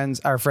some friends.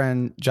 Our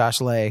friend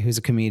Josh Lay, who's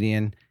a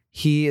comedian,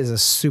 he is a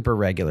super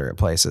regular at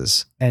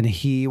places, and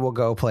he will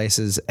go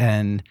places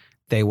and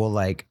they will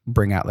like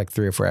bring out like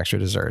 3 or 4 extra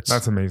desserts.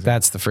 That's amazing.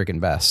 That's the freaking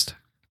best.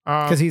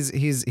 Because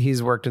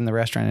he's worked in the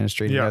restaurant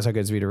industry. And he knows how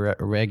good it's to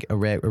be a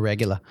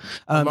regular.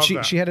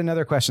 She had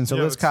another question. So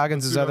Liz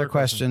Coggins' other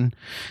question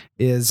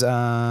is,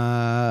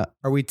 are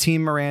we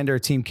Team Miranda or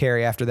Team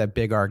Carrie after that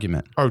big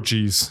argument? Oh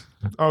geez.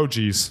 I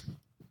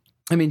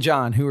mean,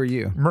 John, who are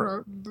you?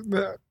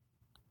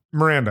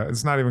 Miranda.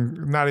 It's not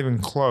even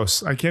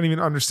close. I can't even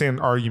understand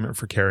an argument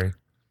for Carrie.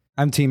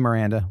 I'm Team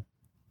Miranda.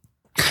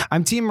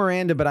 I'm Team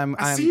Miranda, but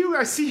I see you.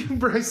 I see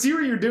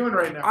what you're doing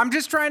right now. I'm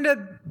just trying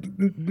to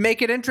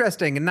make it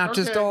interesting and not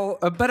just all.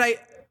 But I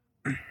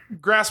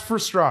grasp for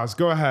straws.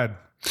 Go ahead.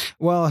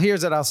 Well,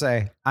 here's what I'll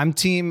say. I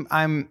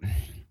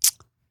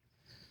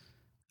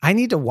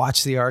need to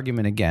watch the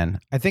argument again.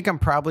 I think I'm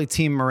probably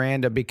Team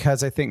Miranda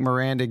because I think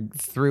Miranda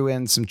threw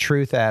in some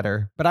truth at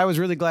her. But I was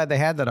really glad they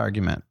had that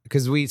argument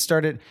because we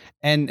started,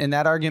 and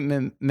that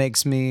argument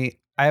makes me.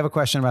 I have a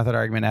question about that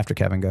argument after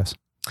Kevin goes.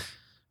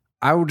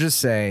 I will just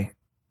say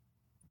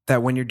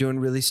that when you're doing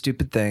really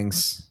stupid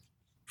things,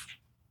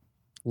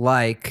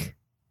 like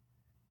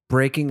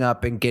breaking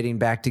up and getting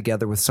back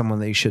together with someone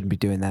that you shouldn't be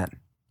doing that,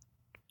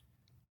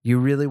 you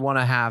really want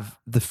to have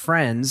the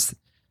friends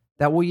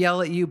that will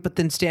yell at you, but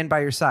then stand by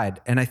your side.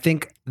 And I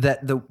think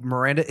that the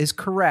Miranda is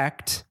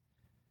correct,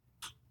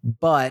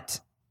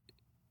 but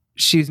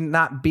she's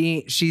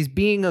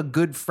being a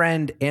good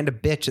friend and a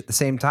bitch at the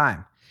same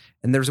time.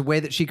 And there's a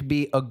way that she could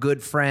be a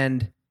good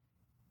friend.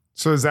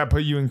 So does that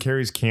put you in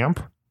Carrie's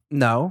camp?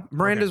 No,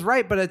 Miranda's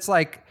right, but it's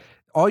like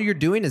all you're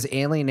doing is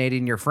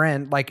alienating your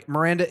friend. Like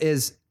Miranda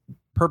is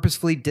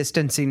purposefully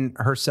distancing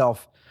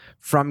herself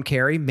from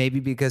Carrie,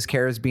 maybe because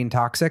Carrie's being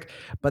toxic,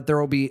 but there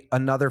will be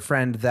another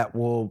friend that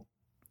will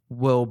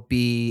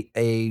be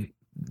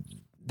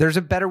there's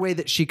a better way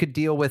that she could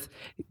deal with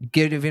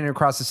giving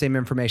across the same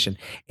information.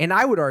 And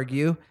I would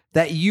argue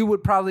that you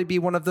would probably be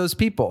one of those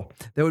people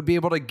that would be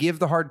able to give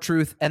the hard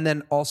truth and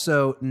then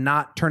also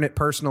not turn it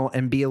personal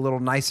and be a little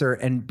nicer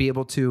and be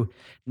able to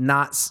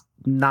not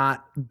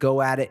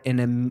go at it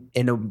in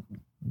a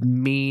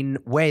mean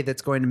way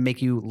that's going to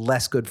make you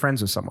less good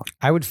friends with someone.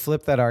 I would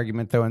flip that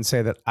argument though and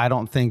say that I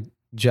don't think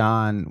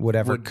John would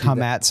ever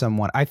come at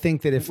someone. I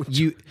think that if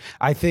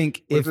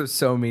it was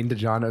so mean to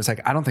John, I was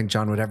like, I don't think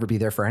John would ever be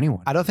there for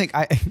anyone. I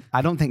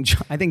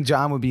think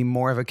John would be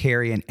more of a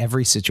Carrie in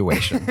every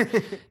situation.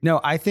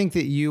 No, I think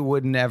that you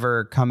would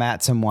never come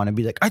at someone and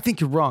be like, I think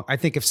you're wrong. I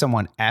think if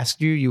someone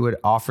asked you, you would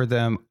offer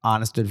them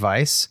honest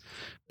advice,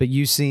 but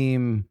you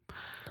seem,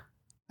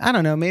 I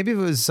don't know, maybe if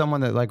it was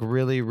someone that like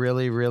really,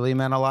 really, really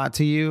meant a lot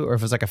to you, or if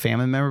it was like a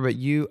family member, but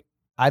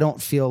I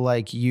don't feel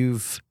like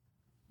you've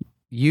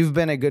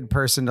been a good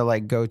person to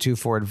like go to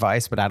for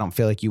advice, but I don't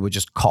feel like you would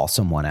just call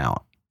someone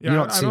out. Yeah, you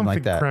don't seem like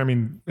think that.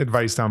 Cramming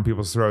advice down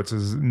people's throats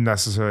is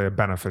necessarily a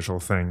beneficial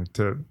thing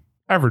to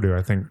ever do,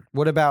 I think.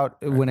 What about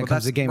when it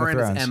comes to Game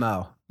Miranda's of Thrones?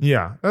 MO.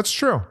 Yeah, that's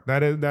true.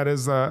 That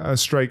is a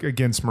strike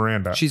against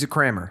Miranda. She's a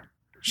crammer.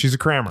 She's a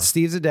crammer.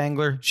 Steve's a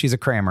dangler. She's a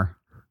crammer.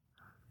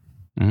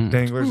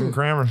 Danglers and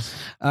crammers.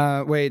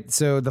 Wait,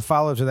 so the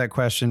follow-up to that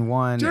question,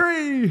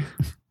 Jerry!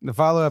 The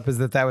follow-up is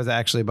that was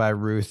actually by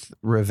Ruth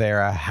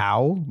Rivera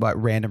Howe,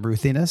 but random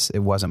Ruthiness. It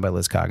wasn't by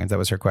Liz Coggins. That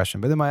was her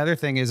question. But then my other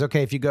thing is,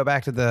 okay, if you go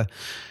back to the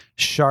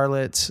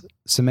Charlotte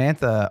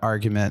Samantha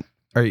argument,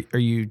 are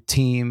you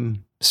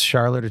team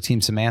Charlotte or team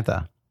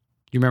Samantha?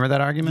 You remember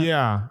that argument?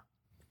 Yeah.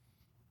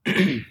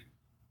 It's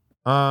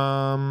the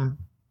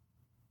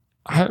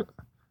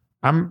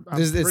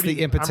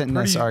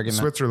impotentness argument.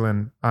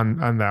 Switzerland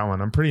on that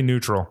one. I'm pretty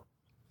neutral.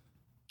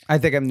 I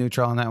think I'm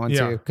neutral on that one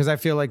too, because I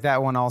feel like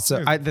that one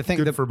also.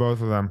 Good for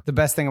both of them. The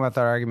best thing about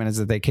that argument is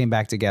that they came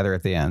back together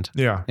at the end.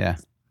 Yeah.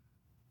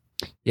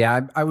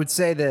 Yeah, I would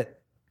say that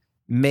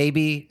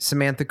maybe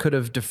Samantha could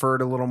have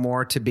deferred a little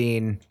more to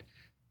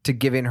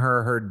giving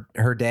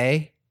her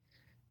day,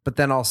 but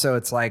then also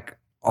it's like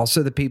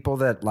also the people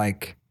that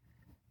like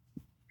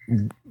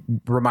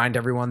remind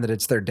everyone that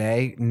it's their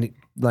day,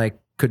 like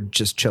could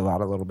just chill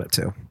out a little bit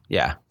too.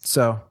 Yeah.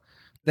 So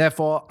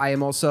therefore, I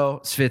am also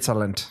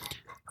Switzerland.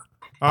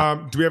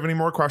 Do we have any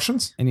more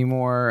questions? Any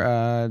more?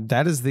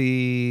 That's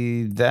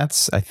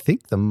I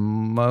think the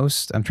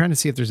most. I'm trying to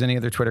see if there's any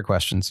other Twitter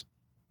questions.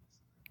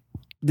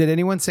 Did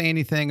anyone say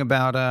anything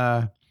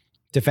about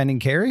defending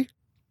Carrie?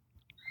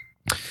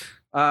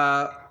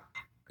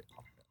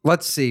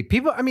 Let's see.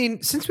 People, I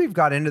mean, since we've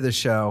got into the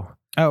show,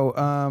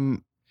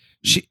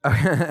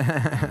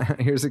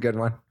 here's a good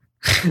one.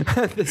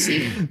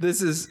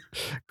 This is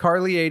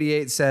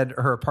Carly88 said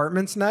her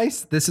apartment's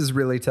nice. This is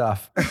really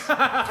tough.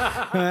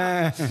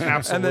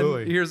 Absolutely. And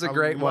then here's a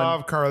great one.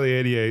 Love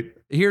Carly88.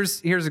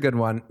 Here's a good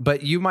one,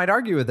 but you might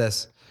argue with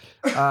this.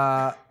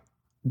 I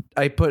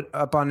put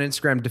up on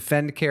Instagram,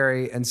 defend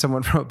Carrie, and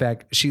someone wrote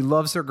back, she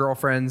loves her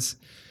girlfriends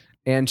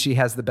and she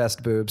has the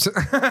best boobs.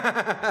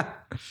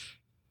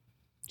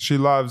 She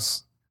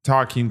loves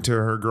talking to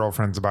her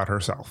girlfriends about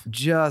herself.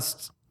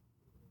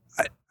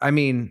 I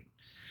mean,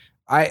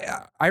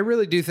 I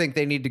really do think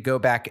they need to go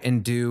back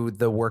and do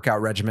the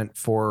workout regimen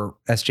for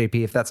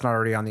SJP if that's not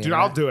already on the Dude,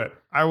 internet. I'll do it.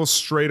 I will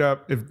straight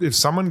up, if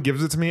someone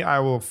gives it to me, I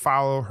will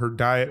follow her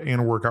diet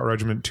and workout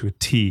regimen to a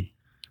T.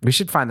 We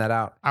should find that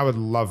out. I would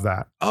love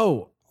that.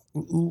 Oh,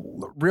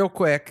 real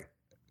quick,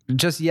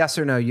 just yes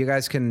or no. You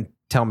guys can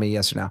tell me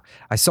yes or no.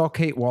 I saw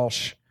Kate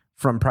Walsh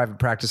from Private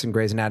Practice and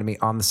Grey's Anatomy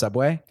on the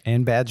subway.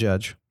 And Bad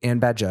Judge.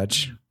 And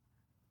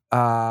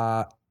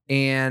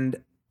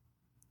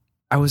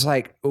I was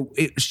like,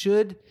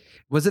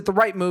 was it the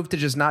right move to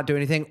just not do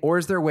anything? Or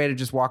is there a way to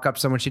just walk up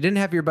to someone? She didn't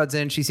have earbuds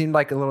in. She seemed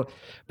like a little,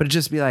 but it'd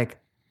just be like,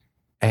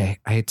 hey,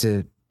 I hate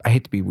to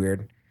be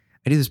weird.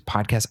 I do this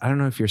podcast. I don't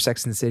know if you're a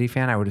Sex and the City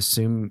fan. I would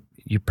assume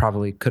you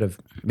probably could have,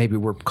 maybe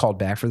were called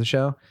back for the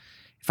show.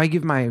 If I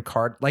give my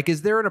card, like,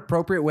 is there an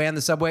appropriate way on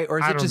the subway, or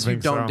is it just you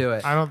don't do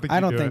it? I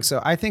don't think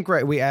so. I think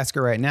we ask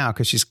her right now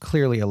because she's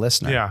clearly a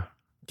listener. Yeah.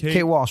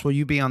 Kate Walsh, will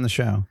you be on the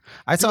show?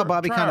 I saw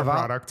Bobby try kind our of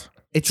product.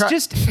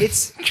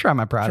 It's try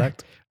my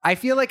product. I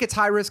feel like it's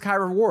high risk, high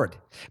reward.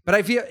 But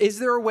I feel, is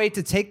there a way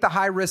to take the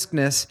high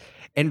riskness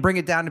and bring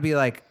it down to be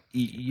like,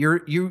 you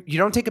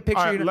don't take a picture.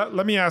 All right,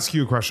 let me ask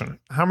you a question.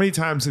 How many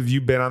times have you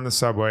been on the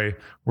subway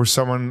where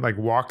someone like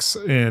walks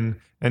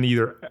in and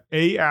either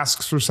A,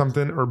 asks for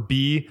something, or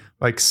B,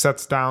 like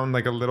sets down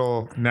like a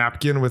little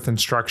napkin with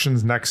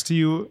instructions next to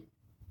you?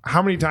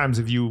 How many times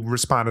have you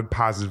responded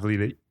positively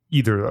to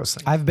either of those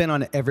things? I've been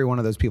on every one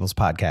of those people's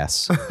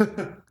podcasts.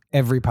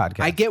 Every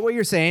podcast. I get what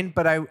you're saying,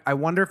 but I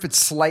wonder if it's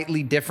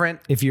slightly different.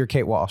 If you're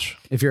Kate Walsh,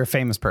 if you're a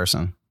famous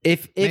person.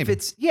 If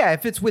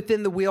it's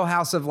within the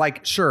wheelhouse of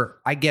like, sure,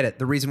 I get it.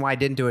 The reason why I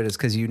didn't do it is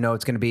because you know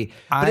it's going to be.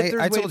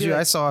 I told you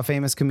I saw a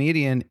famous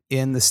comedian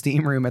in the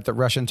steam room at the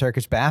Russian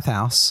Turkish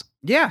bathhouse.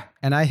 Yeah.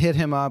 And I hit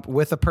him up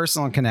with a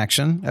personal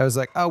connection. I was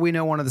like, oh, we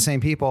know one of the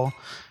same people.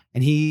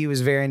 And he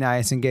was very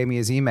nice and gave me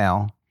his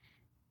email.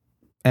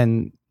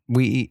 And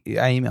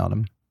I emailed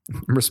him.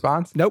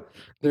 Response? Nope.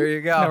 There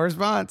you go. No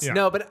response. Yeah.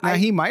 No, but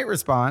he might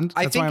respond.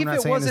 That's why I'm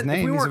not saying his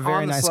name. He's a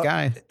very nice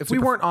guy. If we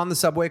weren't on the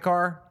subway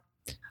car,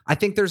 I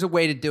think there's a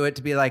way to do it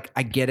to be like,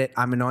 I get it.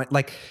 I'm annoyed.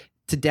 Like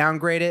to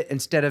downgrade it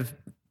instead of,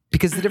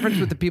 because the difference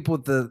with the people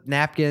with the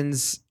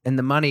napkins and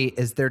the money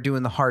is they're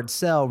doing the hard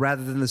sell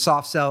rather than the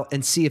soft sell,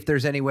 and see if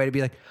there's any way to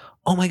be like,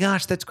 oh my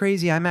gosh, that's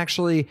crazy. I'm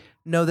actually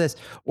know this.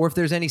 Or if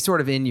there's any sort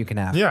of in you can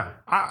have. Yeah.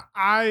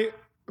 I'm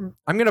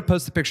going to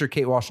post the picture of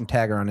Kate Walsh and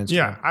tag her on Instagram.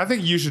 Yeah. I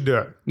think you should do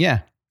it. Yeah.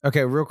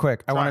 Okay. Real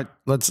quick.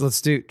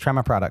 Let's try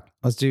my product.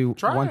 Let's do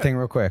one thing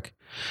real quick.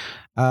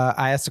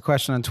 I asked a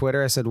question on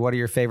Twitter. I said, what are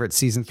your favorite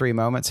season 3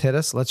 moments? Hit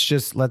us. Let's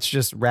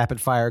just rapid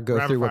fire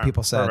go through what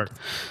people said.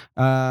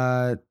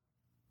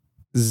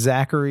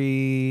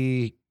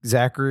 Zachary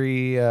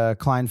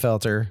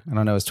Kleinfelter, I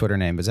don't know his Twitter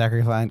name, but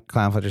Zachary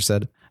Kleinfelter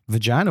said,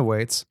 vagina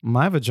waits.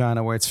 My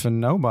vagina waits for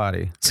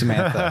nobody.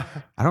 Samantha.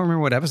 I don't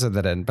remember what episode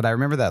that in, but I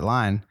remember that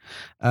line.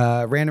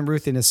 Random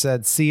Ruthiness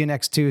said, see you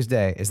next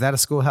Tuesday. Is that a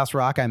Schoolhouse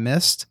Rock I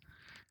missed?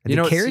 You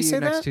know what Carrie see say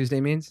you next that?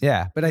 Tuesday means?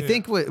 Yeah, but I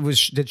think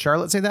did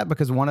Charlotte say that?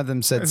 Because one of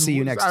them said, see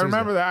you next Tuesday.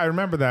 I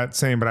remember that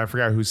saying, but I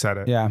forgot who said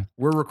it. Yeah.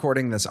 We're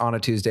recording this on a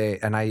Tuesday,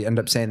 and I end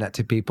up saying that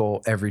to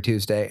people every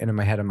Tuesday. And in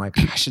my head, I'm like,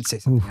 I should say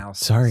something else.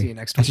 Sorry. See you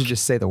next I week. should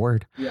just say the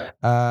word. Yeah.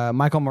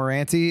 Michael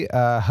Moranti,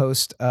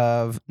 host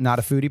of Not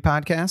a Foodie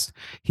podcast.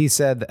 He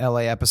said the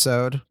LA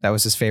episode, that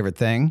was his favorite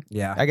thing.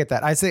 Yeah. I get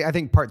that. I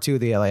think part 2 of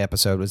the LA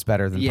episode was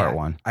better than part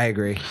 1. I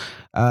agree.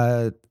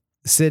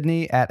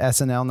 Sydney at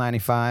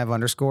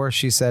SNL95_,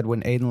 she said,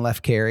 when Aiden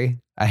left Carrie,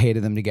 I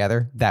hated them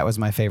together. That was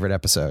my favorite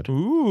episode.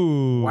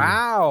 Ooh.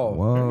 Wow.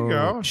 Whoa. There you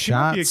go. She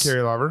might be a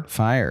Carrie lover.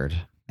 Fired.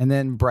 And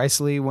then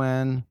Bryce Lee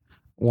Wynn,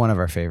 one of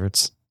our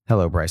favorites.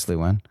 Hello, Bryce Lee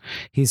Wynn.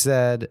 He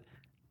said,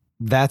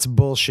 that's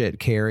bullshit,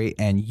 Carrie,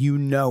 and you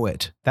know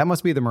it. That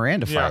must be the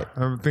Miranda fight.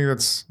 I think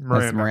that's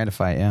Miranda. That's the Miranda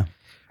fight, yeah.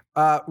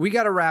 We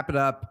got to wrap it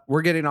up.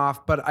 We're getting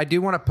off, but I do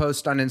want to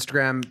post on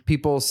Instagram.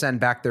 People send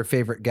back their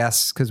favorite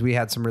guests because we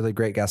had some really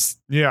great guests.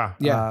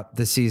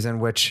 This season,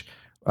 which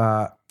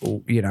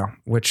we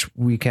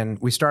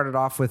started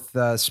off with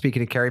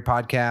Speaking of Carrie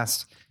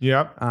podcast.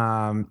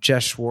 Yep.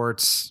 Jess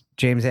Schwartz,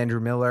 James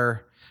Andrew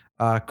Miller,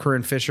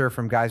 Corinne Fisher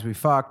from Guys We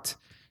Fucked.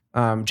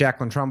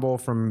 Jacqueline Trumbull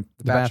from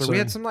The Bachelor. We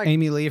had some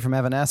Amy Lee from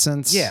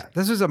Evanescence. Yeah,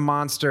 this was a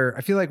monster.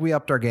 I feel like we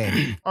upped our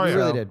game. We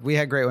really did. We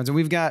had great ones, and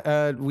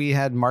we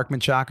had Mark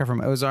Menchaca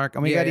from Ozark,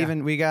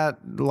 and we got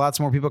lots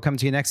more people coming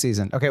to you next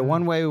season. Okay,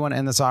 one way we want to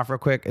end this off real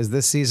quick is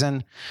this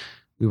season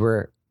we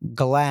were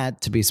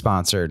glad to be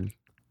sponsored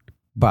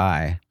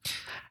by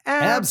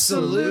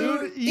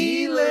Absolute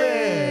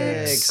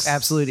Elix.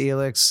 Absolute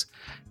Elix.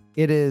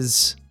 It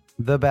is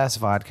the best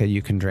vodka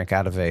you can drink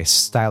out of a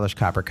stylish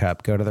copper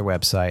cup. Go to their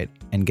website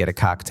and get a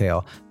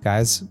cocktail.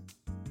 Guys,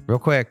 real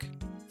quick,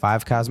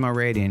 5 Cosmo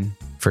rating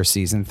for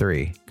season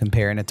 3.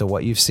 Comparing it to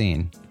what you've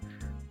seen.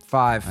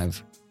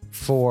 5,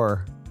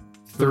 4,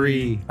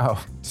 3,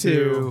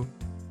 2,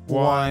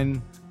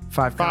 1.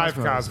 5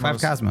 Cosmos.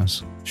 5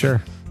 Cosmos.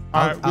 Sure.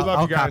 All right, we love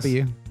I'll you guys. copy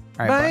you.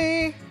 All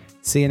right, Bye.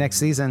 See you next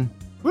season.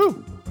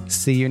 Woo!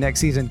 See you next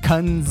season.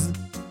 Cuns.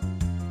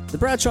 The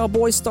Bradshaw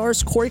Boys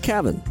stars Corey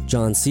Cavan,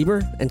 John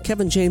Sieber, and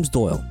Kevin James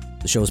Doyle.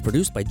 The show is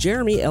produced by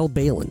Jeremy L.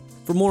 Balin.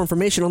 For more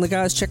information on the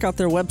guys, check out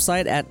their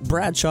website at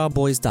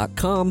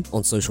bradshawboys.com,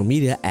 on social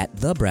media at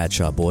The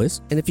Bradshaw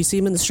Boys, and if you see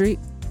them in the street,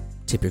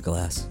 tip your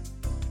glass.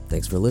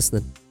 Thanks for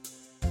listening.